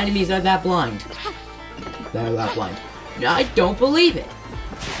me the enemies are that blind. They're that blind. No, I don't believe it.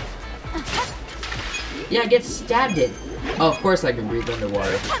 Yeah, I get stabbed in. Oh, of course I can breathe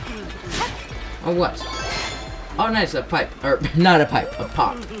underwater. Oh, what? Oh, nice, a pipe. Or, not a pipe, a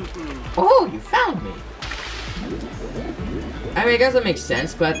pop. Oh, you found me. I mean, I guess that makes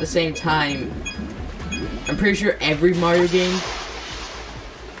sense, but at the same time, I'm pretty sure every Mario game,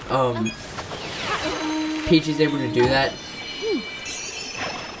 Peach is able to do that.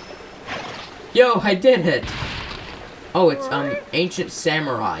 Yo, I did it! Oh, it's, ancient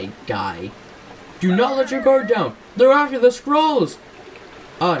samurai guy. Do not let your guard down! They're after the scrolls!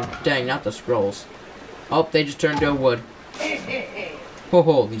 Oh, dang, not the scrolls. Oh, they just turned to wood. Ho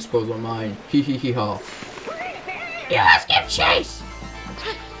ho, these scrolls are mine. Hee hee hee ha. You must give chase!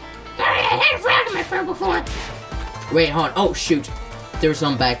 Sorry, I had a frog in my throat before. Wait, hold on. Oh, shoot. There's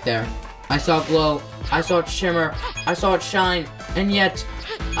some back there. I saw it glow. I saw it shimmer. I saw it shine. And yet,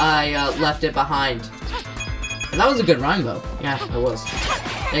 I left it behind. And that was a good rhyme, though. Yeah, it was.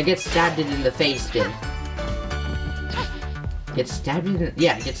 And I get stabbed it in the face, did. Get stabbed it in...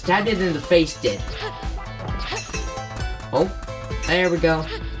 Yeah, get stabbed it in the face, did. Oh, there we go.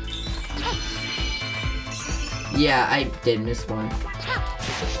 Yeah, I did miss one.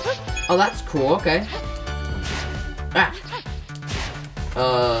 Oh, that's cool, okay. Ah!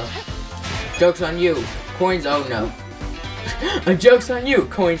 Joke's on you. Coins, oh no. Joke's on you.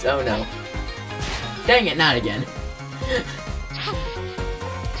 Coins, oh no. Dang it, not again.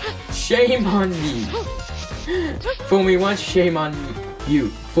 Shame on me. Fool me once, shame on you.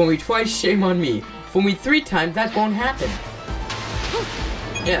 Fool me twice, shame on me. Fool me 3 times, that won't happen.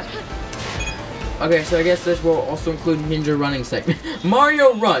 Yeah. Okay, so I guess this will also include ninja running segment.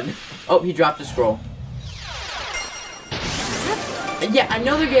 Mario Run! Oh, he dropped a scroll. Yeah, I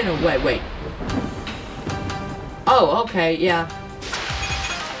know they're getting away. Wait. Oh, okay, yeah.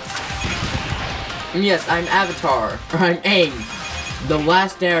 Yes, I'm Avatar. Or I'm Aang. The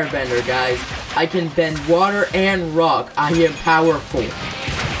last airbender, guys. I can bend water and rock. I am powerful.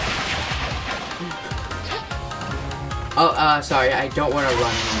 Oh, sorry, I don't want to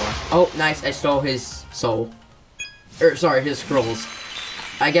run anymore. Oh, nice, I stole his soul. Sorry, his scrolls.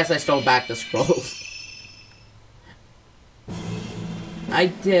 I guess I stole back the scrolls. I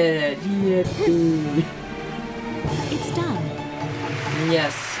did. Yippee. It's done.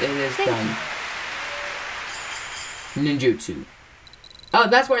 Yes, it is done. Ninjutsu. Oh,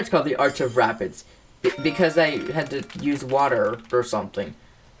 that's why it's called the Arch of Rapids. Because I had to use water or something.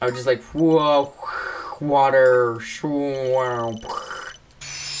 I was just like, whoa, water,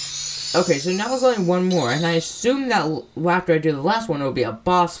 okay, so now there's only one more, and I assume that after I do the last one, it'll be a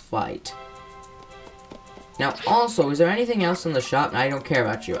boss fight. Now, also, is there anything else in the shop? I don't care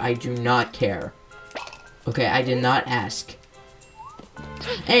about you. I do not care. Okay, I did not ask.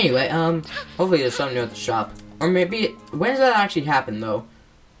 Anyway, hopefully there's something new at the shop. Or maybe, when does that actually happen, though?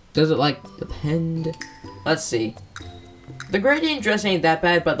 Does it, like, depend? Let's see. The gradient dress ain't that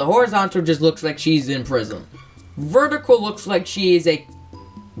bad, but the horizontal just looks like she's in prison. Vertical looks like she is a...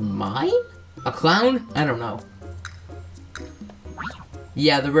 mime? A clown? I don't know.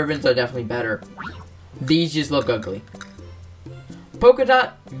 Yeah, the ribbons are definitely better. These just look ugly. Polka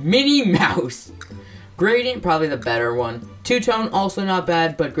dot, Minnie Mouse. Gradient, probably the better one. Two-tone, also not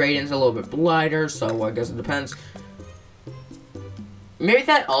bad, but gradient's a little bit lighter, so I guess it depends. Maybe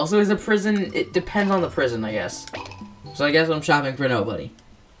that also is a prison. It depends on the prison, I guess. So I guess I'm shopping for nobody.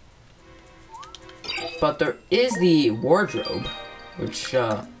 But there is the wardrobe, which,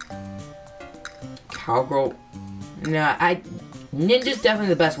 cowgirl. Nah, Ninja's definitely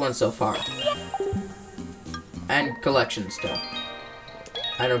the best one so far. And collection still.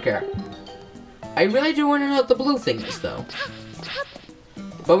 I don't care. I really do want to know what the blue thing is, though.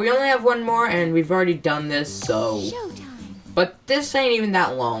 But we only have one more, and we've already done this, so... Showtime. But this ain't even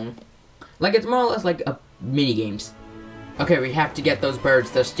that long. Like, it's more or less like a mini-games. Okay, we have to get those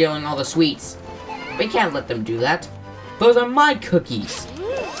birds. They're stealing all the sweets. We can't let them do that. Those are my cookies.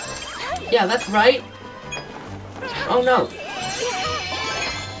 Yeah, that's right. Oh, no.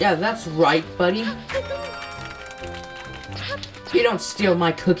 Yeah, that's right, buddy. You don't steal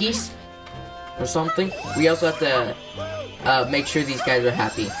my cookies. Or something. We also have to make sure these guys are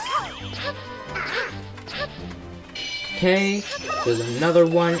happy. Okay, there's another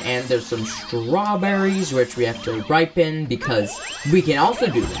one, and there's some strawberries, which we have to ripen, because we can also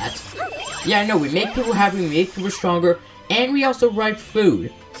do that. Yeah, I know, we make people happy, we make people stronger, and we also ripe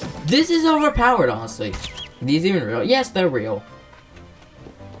food. This is overpowered, honestly. Are these even real? Yes, they're real.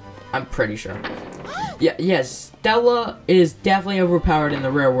 I'm pretty sure. Yeah, yes, Stella is definitely overpowered in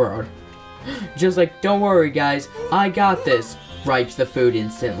the real world. Just like, don't worry guys, I got this. Ripes the food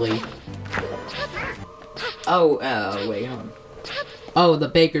instantly. Oh, wait, hold on. Oh, the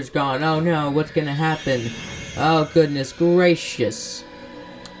baker's gone. Oh no, what's gonna happen? Oh, goodness gracious.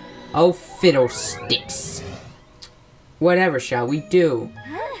 Oh, fiddlesticks. Whatever shall we do?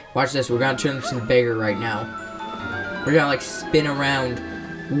 Watch this, we're gonna turn this into the baker right now. We're gonna, like, spin around.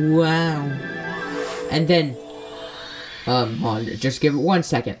 Wow. And then, hold on, just give it 1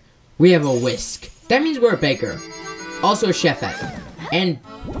 second. We have a whisk. That means we're a baker. Also a chefette. And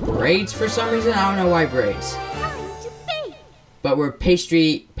braids for some reason. I don't know why braids. But we're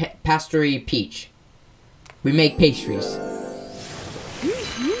pastry peach. We make pastries.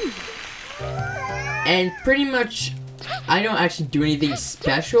 And pretty much, I don't actually do anything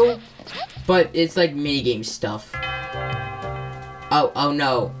special, but it's like minigame stuff. Oh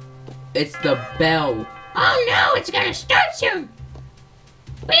no. It's the bell. Oh no, it's gonna start soon.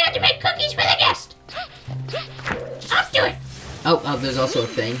 We have to make cookies for the guest. Up to it. Oh, there's also a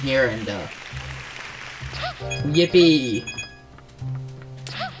thing here, and, yippee!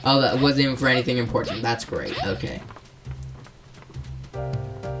 Oh, that wasn't even for anything important. That's great. Okay.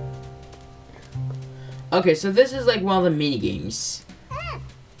 Okay, so this is like one of the mini games.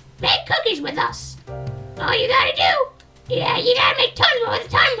 Make cookies with us. All you gotta do, yeah, you gotta make tons all the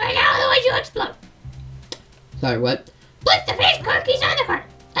time right now, otherwise you'll explode. Sorry, what? Let's the fish cookies on the cart.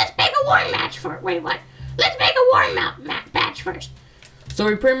 Let's make a warm match for it. Wait, what? Let's make a warm batch first. So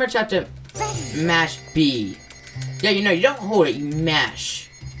we pretty much have to mash B. Yeah, you know, you don't hold it, you mash.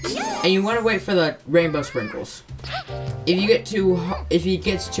 And you want to wait for the rainbow sprinkles. If it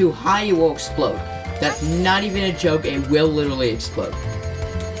gets too high, it will explode. That's not even a joke, it will literally explode.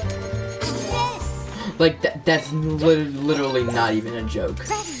 Like, that's literally not even a joke.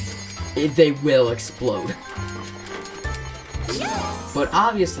 They will explode. But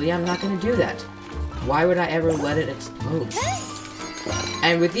obviously, I'm not going to do that. Why would I ever let it explode?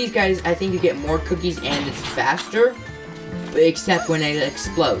 And with these guys, I think you get more cookies and it's faster. Except when it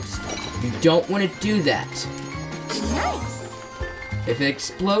explodes. You don't want to do that. If it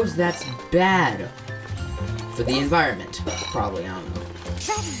explodes, that's bad. For the environment. Probably, I don't know.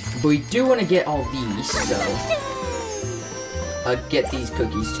 But we do want to get all these, so... get these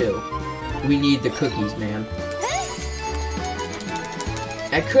cookies, too. We need the cookies, man.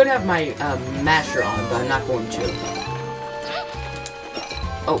 I could have my masher on, but I'm not going to.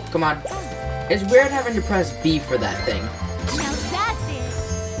 Oh, come on. It's weird having to press B for that thing. Now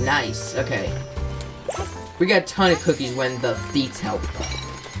that's it. Nice, okay. We got a ton of cookies when the feats help.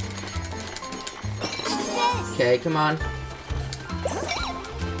 Okay, come on.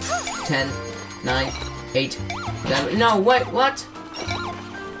 10, 9, 8, 7. No, what?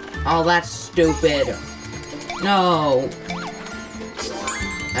 Oh, that's stupid. No.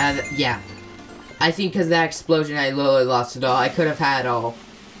 Yeah. I think because of that explosion, I literally lost it all. I could have had all.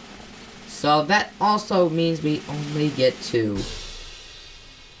 So that also means we only get 2.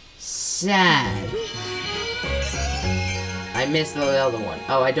 Sad. I missed the other one.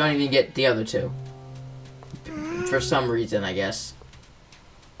 Oh, I don't even get the other 2. For some reason, I guess.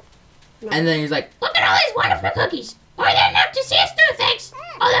 And then he's like, look at all these wonderful cookies. More than enough to see us through, thanks.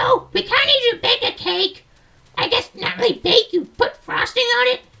 Although, we kind of need to bake a cake. I guess not really bake, you put frosting on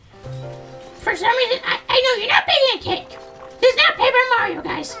it. For some reason, I know you're not baking a cake. This is not Paper Mario,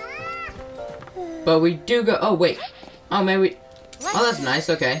 guys. But we do go, oh wait. Oh, maybe oh, that's nice,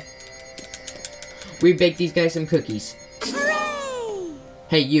 okay. We baked these guys some cookies. Hooray!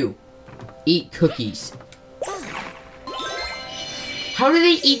 Hey, you. Eat cookies. How do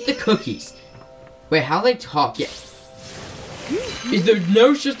they eat the cookies? Wait, how do they talk? Yeah. Is their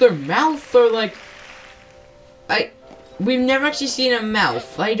nose just their mouth, or like... We've never actually seen a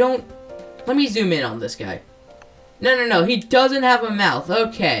mouth. Let me zoom in on this guy. No, he doesn't have a mouth.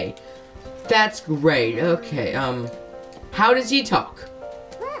 Okay. That's great. Okay, how does he talk?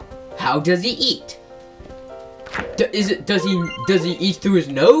 How does he eat? Does he eat through his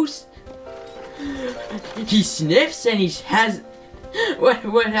nose? He sniffs and he has...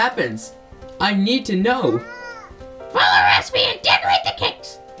 What happens? I need to know. Follow the recipe and decorate the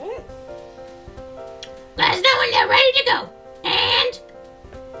cakes. Let us know when they're ready to go. And...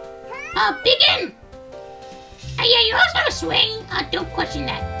 begin. Yeah, you also have a swing. Don't question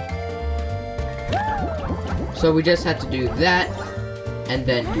that. So we just have to do that, and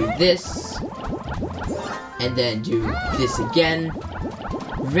then do this, and then do this again.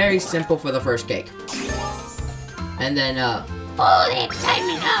 Very simple for the first cake. And then, Oh, the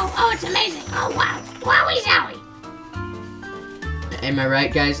excitement. Oh, it's amazing. Oh, wow. Wowie zowie. am I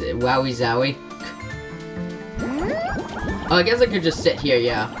right, guys? Wowie zowie. Oh, I guess I could just sit here,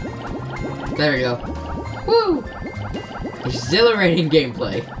 yeah. There we go. Woo! Exhilarating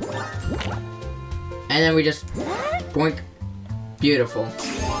gameplay. And then we just boink. Beautiful.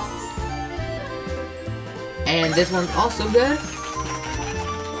 And this one's also good.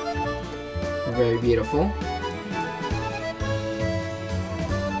 Very beautiful.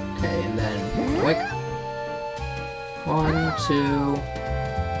 Okay, and then boink. 1,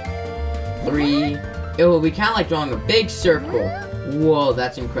 2, 3. It will be kind of like drawing a big circle. Whoa,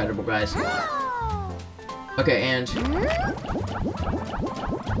 that's incredible, guys. Okay, and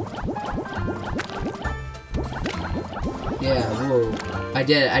yeah, whoa. I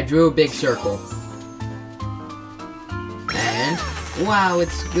did it. I drew a big circle. And wow,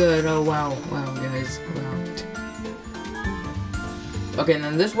 it's good. Oh wow, wow, guys. Wow. Okay, and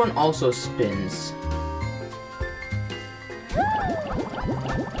then this one also spins.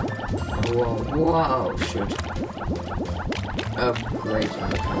 Whoa, whoa, shoot. Oh, great.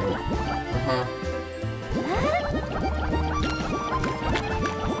 Okay.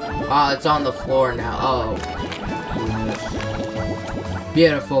 Oh, it's on the floor now. Oh.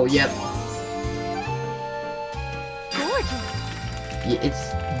 Beautiful, yep. Gorgeous. Yeah,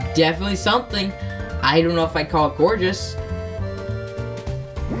 it's definitely something. I don't know if I call it gorgeous.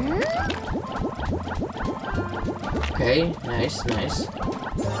 Okay, nice, nice.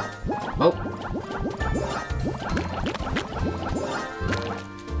 Oh.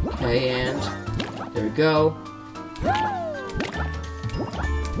 Okay, and there we go.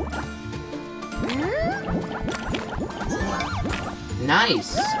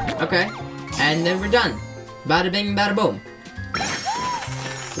 Nice. Okay, and then we're done. Bada bing, bada boom.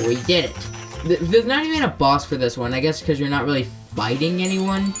 We did it. There's not even a boss for this one, I guess, because you're not really fighting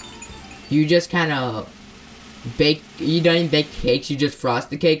anyone. You just kind of bake. You don't even bake cakes. You just frost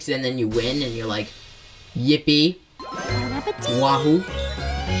the cakes, and then you win, and you're like, yippee, wahoo.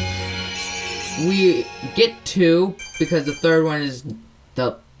 We get 2 because the third one is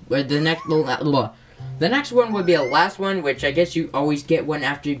the next one would be a last one, which I guess you always get one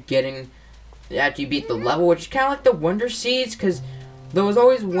after you beat the level, which is kind of like the Wonder Seeds, because there was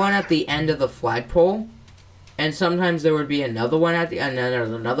always one at the end of the flagpole, and sometimes there would be another one at the end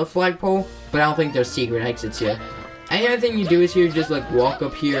of another flagpole, but I don't think there's secret exits here. And the other thing you do is here, you just like walk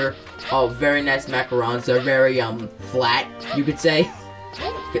up here. Oh, very nice macarons. They're very flat, you could say,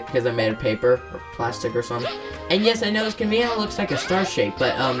 because I made of paper or plastic or something. And yes, I know this convenient looks like a star shape,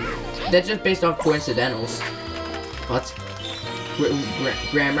 but that's just based off coincidentals. What?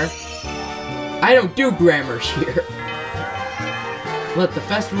 Grammar? I don't do grammar here. Let the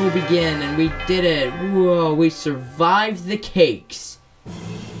festival begin, and we did it. Whoa, we survived the cakes.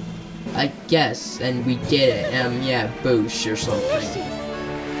 I guess, and we did it. Yeah, boosh or something.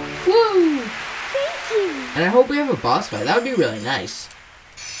 Woo! Thank you. And I hope we have a boss fight. That would be really nice.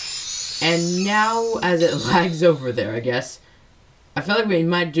 And now, as it lags over there, I guess, I feel like we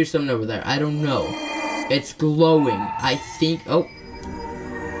might do something over there. I don't know. It's glowing. I think... Oh.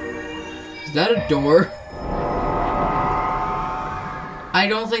 Is that a door? I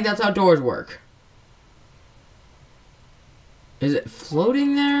don't think that's how doors work. Is it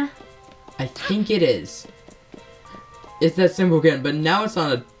floating there? I think it is. It's that symbol again, but now it's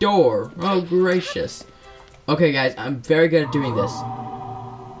on a door. Oh, gracious. Okay, guys, I'm very good at doing this.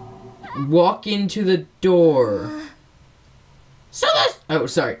 Walk into the door. So those... Oh,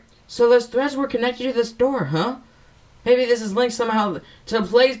 sorry. So those threads were connected to this door, huh? Maybe this is linked somehow to the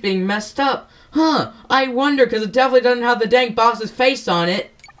place being messed up. Huh, I wonder, because it definitely doesn't have the dang boss's face on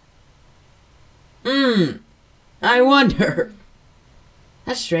it. I wonder.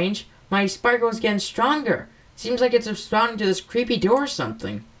 That's strange. My sparkle is getting stronger. Seems like it's responding to this creepy door or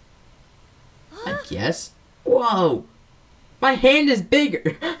something. I guess. Whoa. My hand is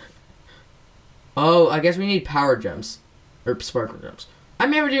bigger. Oh, I guess we need power gems. Or sparkle gems.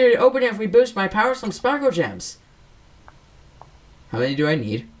 I'm able to open it if we boost my power with some sparkle gems. How many do I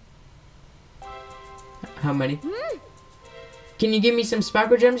need? How many? Can you give me some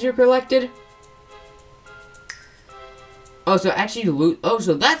sparkle gems you collected? Oh, so actually loot. Oh,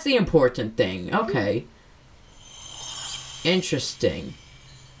 so that's the important thing. Okay. Interesting.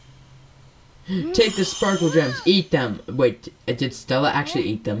 Take the sparkle gems. Eat them. Wait, did Stella actually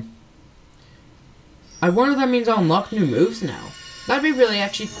eat them? I wonder if that means I'll unlock new moves now. That would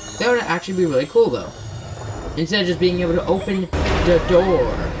actually be really cool, though. Instead of just being able to open the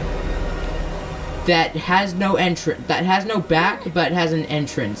door that has no entrance, that has no back, but has an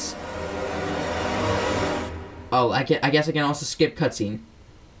entrance. Oh, I guess I can also skip cutscene.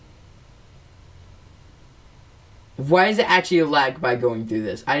 Why is it actually lag by going through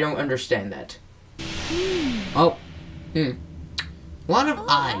this? I don't understand that. Oh. A lot of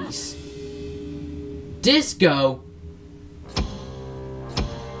eyes. Disco?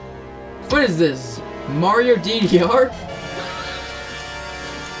 What is this? Mario DDR?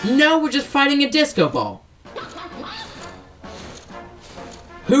 No, we're just fighting a disco ball.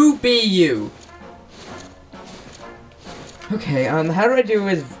 Who be you? Okay, how do I do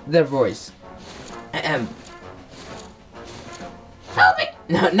with the voice? Toby!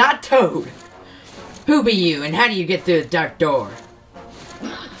 No, not Toad. Who be you, and how do you get through the dark door?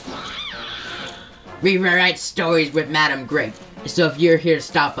 We rewrite stories with Madame Grape, so if you're here to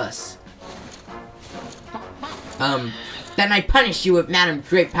stop us, then I punish you with Madame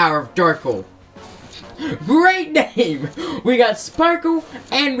Grape Power of Darkle. Great name! We got Sparkle,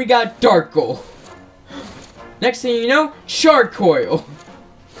 and we got Darkle. Next thing you know, Charcoil.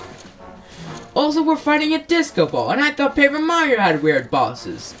 Also, we're fighting a disco ball, and I thought Paper Mario had weird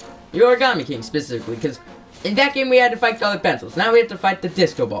bosses. The Origami King, specifically, because in that game we had to fight colored pencils. Now we have to fight the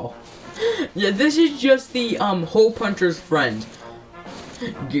disco ball. Yeah, this is just the, Hole Puncher's friend.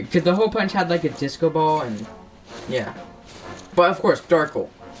 Because the Hole Punch had, like, a disco ball, and, yeah. But, of course, Darkle.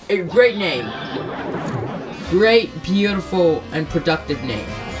 A great name. Great, beautiful, and productive name.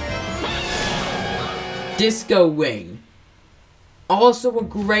 Disco Wing. Also a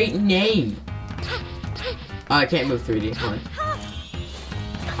great name. Oh, I can't move 3D. Come on.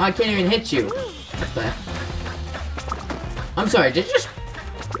 Oh, I can't even hit you. What the? I'm sorry, did you just...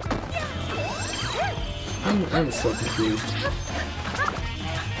 I'm so confused.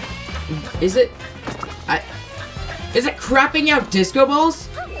 Is it... Is it crapping out disco balls?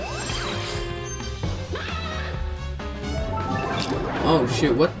 Oh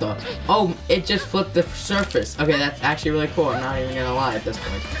shoot, what the? Oh, it just flipped the surface. Okay, that's actually really cool. I'm not even gonna lie at this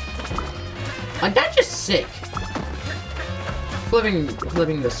point. Like, that's just sick.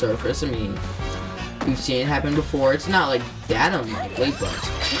 Flipping the surface, I mean, we've seen it happen before. It's not like that unlikely, but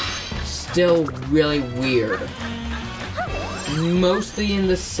still really weird. Mostly in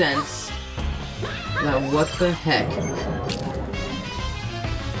the sense that what the heck.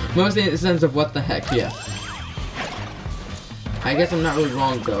 Mostly in the sense of what the heck, yeah. I guess I'm not really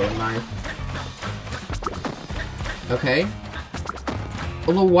wrong though, am I? Okay.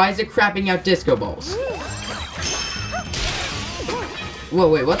 Although, why is it crapping out disco balls? Whoa,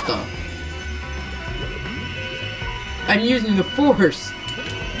 wait, what the? I'm using the force!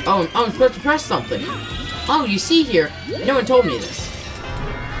 Oh, I'm supposed to press something. Oh, you see here, no one told me this.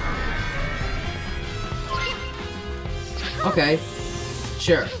 Okay.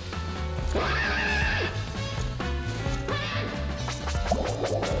 Sure.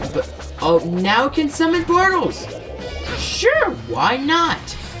 But, oh, now it can summon portals! Sure, why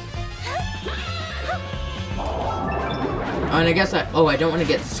not? Oh, and I guess I don't want to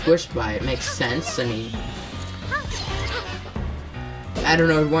get squished by it. Makes sense, I mean... I don't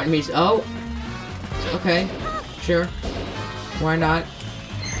know, want me to... Oh! Okay, sure. Why not?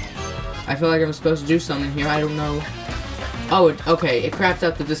 I feel like I'm supposed to do something here, I don't know. Oh, okay, it craps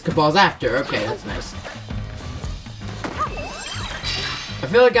out the disco balls after. Okay, that's nice. I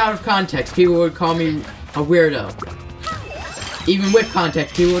feel like out of context, people would call me a weirdo. Even with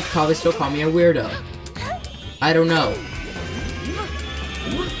context, people would probably still call me a weirdo. I don't know.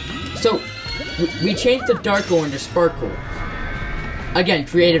 So, we changed the Darkle into Sparkle. Again,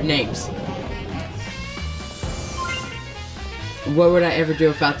 creative names. What would I ever do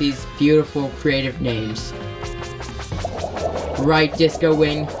without these beautiful, creative names? Right, Disco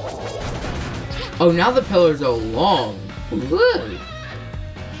Wing. Oh, now the pillars are long. Woo.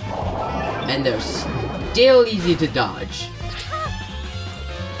 And they're still easy to dodge.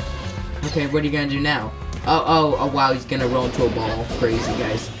 Okay, what are you gonna do now? Oh, wow, he's gonna roll into a ball. Crazy,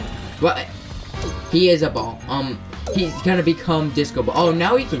 guys. What? He is a ball. He's gonna become Disco Ball. Oh,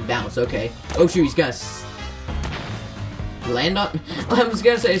 now he can bounce, okay. Oh, shoot, he's gonna land on... I was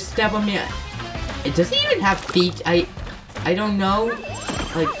gonna say, step on me. Does he even have feet? I don't know.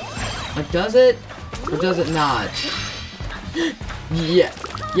 Like, does it? Or does it not?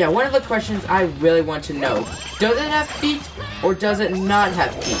 Yeah, one of the questions I really want to know. Does it have feet? Or does it not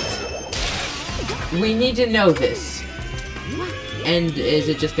have feet? We need to know this. And is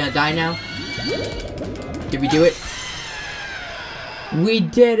it just gonna die now? Did we do it? We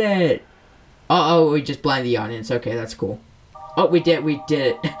did it! Oh, we just blinded the audience. Okay, that's cool. Oh, we did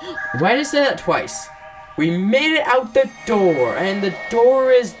it. Why did I say that twice? We made it out the door, and the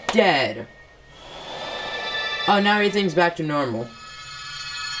door is dead. Oh, now everything's back to normal.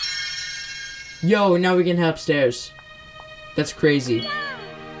 Yo, now we can head upstairs. That's crazy.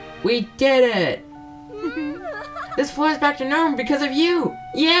 We did it! This floor is back to normal because of you!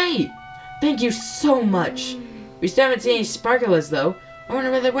 Yay! Thank you so much. We still haven't seen any sparklers, though. I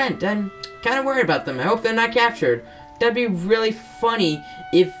wonder where they went. I'm kind of worried about them. I hope they're not captured. That'd be really funny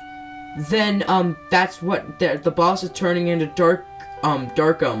if then, that's what the boss is turning into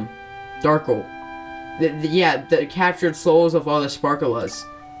Darkle. Yeah, the captured souls of all the sparklers.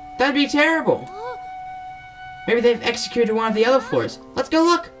 That'd be terrible. Maybe they've executed one of the other floors. Let's go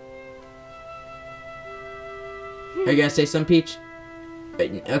look. Are you gonna say some, Peach?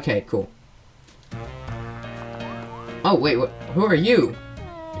 Okay, cool. Oh, wait, who are you?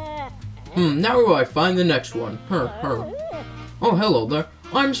 Now where will I find the next one? Oh, hello there.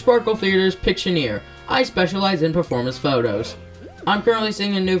 I'm Sparkle Theater's Pictioneer. I specialize in performance photos. I'm currently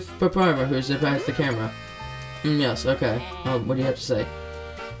seeing a new performer who's about the camera. Yes, okay. What do you have to say?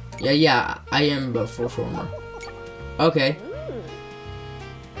 Yeah, I am a performer. Okay.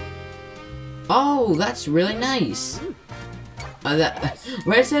 Oh, that's really nice.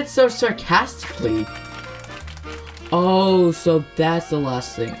 Why is it so sarcastically? Oh, so that's the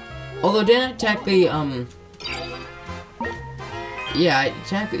last thing. Although didn't I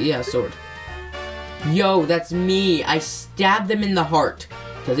technically, yeah, sword. Yo, that's me. I stabbed him in the heart.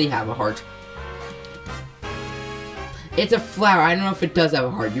 Does he have a heart? It's a flower. I don't know if it does have a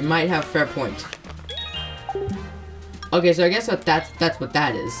heart. You might have a fair point. Okay, so I guess that's what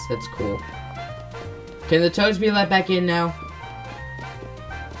that is. That's cool. Can the toads be let back in now?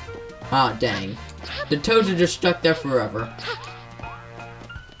 Ah, dang. The toads are just stuck there forever.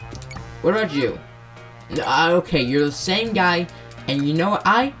 What about you? Okay, you're the same guy, and you know what?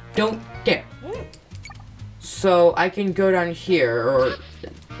 I don't care. So, I can go down here, or...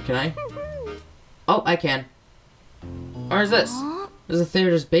 Can I? Oh, I can. Or is this? This is the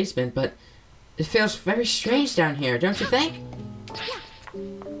theater's basement, but it feels very strange down here, don't you think?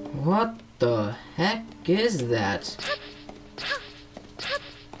 What the heck is that?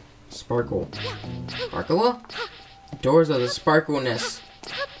 Sparkle. Sparkle? Doors of the sparkleness.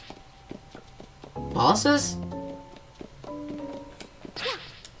 Bosses?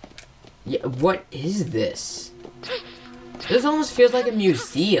 Yeah, what is this? This almost feels like a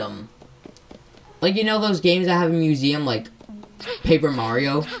museum. Like, you know those games that have a museum, like Paper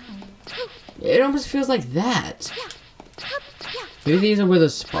Mario? It almost feels like that. Maybe these are where the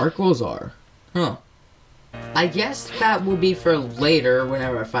sparkles are. Huh. I guess that will be for later,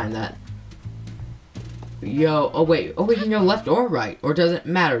 whenever I find that. Yo, oh wait, we can go left or right, or does it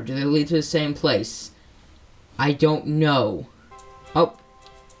matter? Do they lead to the same place? I don't know. Oh,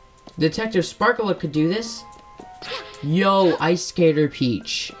 Detective Sparkler could do this. Yo, Ice Skater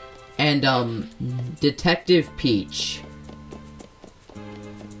Peach, and Detective Peach.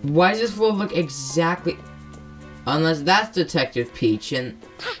 Why does this floor look exactly? Unless that's Detective Peach,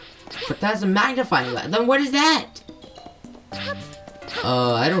 but that's a magnifying glass. Then what is that?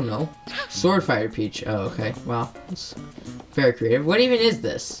 I don't know. Sword Fighter Peach. Oh, okay. Wow. That's very creative. What even is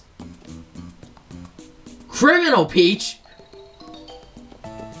this? Criminal Peach?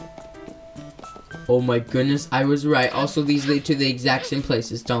 Oh my goodness, I was right. Also, these lead to the exact same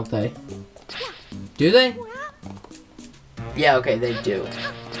places, don't they? Do they? Yeah, okay, they do.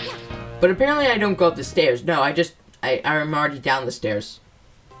 But apparently I don't go up the stairs. No, I'm already down the stairs.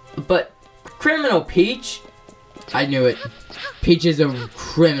 But, Criminal Peach? I knew it. Peach is a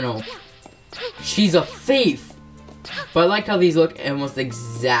criminal. She's a thief. But I like how these look almost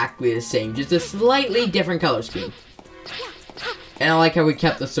exactly the same. Just a slightly different color scheme. And I like how we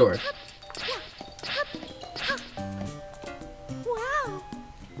kept the sword.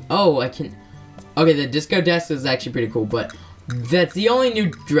 Oh, I can... Okay, the disco desk is actually pretty cool, but that's the only new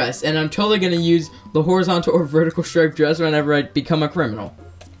dress, and I'm totally gonna use the horizontal or vertical striped dress whenever I become a criminal.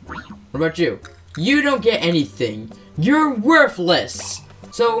 What about you? You don't get anything. You're worthless!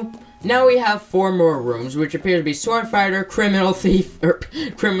 So, now we have 4 more rooms, which appear to be Sword Fighter, Criminal Thief, or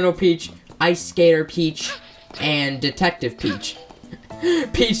Criminal Peach, Ice Skater Peach, and Detective Peach.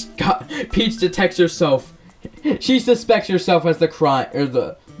 Peach detects herself. She suspects herself as the crime, or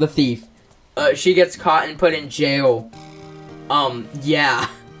the thief. She gets caught and put in jail. Yeah.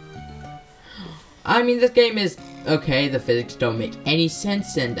 I mean, this game is... Okay, the physics don't make any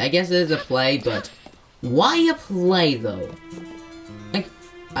sense, and I guess it is a play, but... Why a play, though? Like,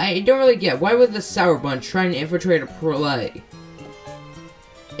 I don't really get, why would the Sour Bun try and infiltrate a play?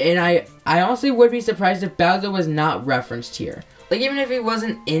 And I honestly would be surprised if Bowser was not referenced here. like, even if he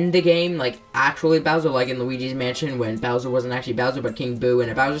wasn't in the game, like, actually Bowser, like in Luigi's Mansion, when Bowser wasn't actually Bowser, but King Boo in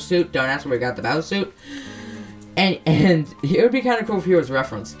a Bowser suit. Don't ask where he got the Bowser suit. And it would be kind of cool if he was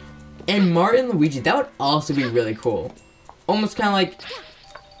referenced. And Mario and Luigi, that would also be really cool. Almost kind of like,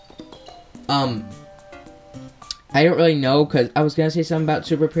 I don't really know, because I was going to say something about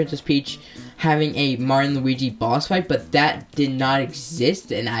Super Princess Peach having a Mario and Luigi boss fight, but that did not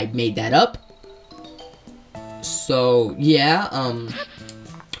exist, and I made that up. So, yeah,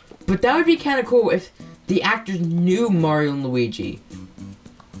 but that would be kind of cool if the actors knew Mario and Luigi.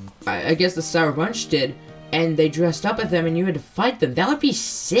 I guess the Sour Bunch did, and they dressed up as them and you had to fight them. That would be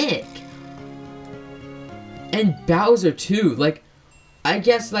sick. And Bowser, too. Like, I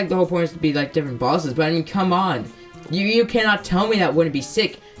guess, like, the whole point is to be, like, different bosses, but I mean, come on. You cannot tell me that wouldn't be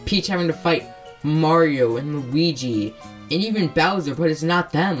sick. Peach having to fight Mario and Luigi, and even Bowser, but it's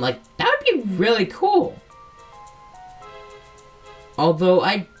not them. Like, that would be really cool. Although,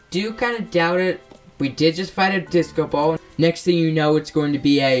 I do kind of doubt it. We did just fight a disco ball. Next thing you know, it's going to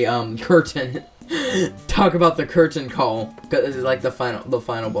be a, curtain. Talk about the curtain call, because this is, like, the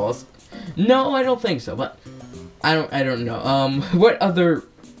final boss. No, I don't think so, but I don't know. What other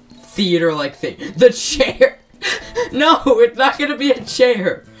theater-like thing? The chair! No, it's not gonna be a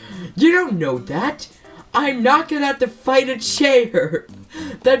chair! You don't know that! I'm not gonna have to fight a chair!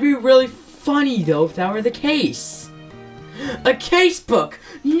 That'd be really funny, though, if that were the case. A casebook!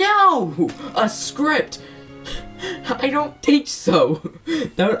 No! A script! I don't think so.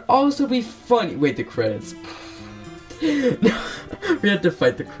 That would also be funny. Wait, the credits. We have to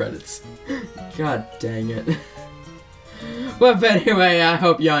fight the credits. God dang it. Well, but anyway, I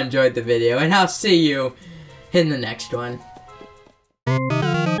hope y'all enjoyed the video, and I'll see you in the next one.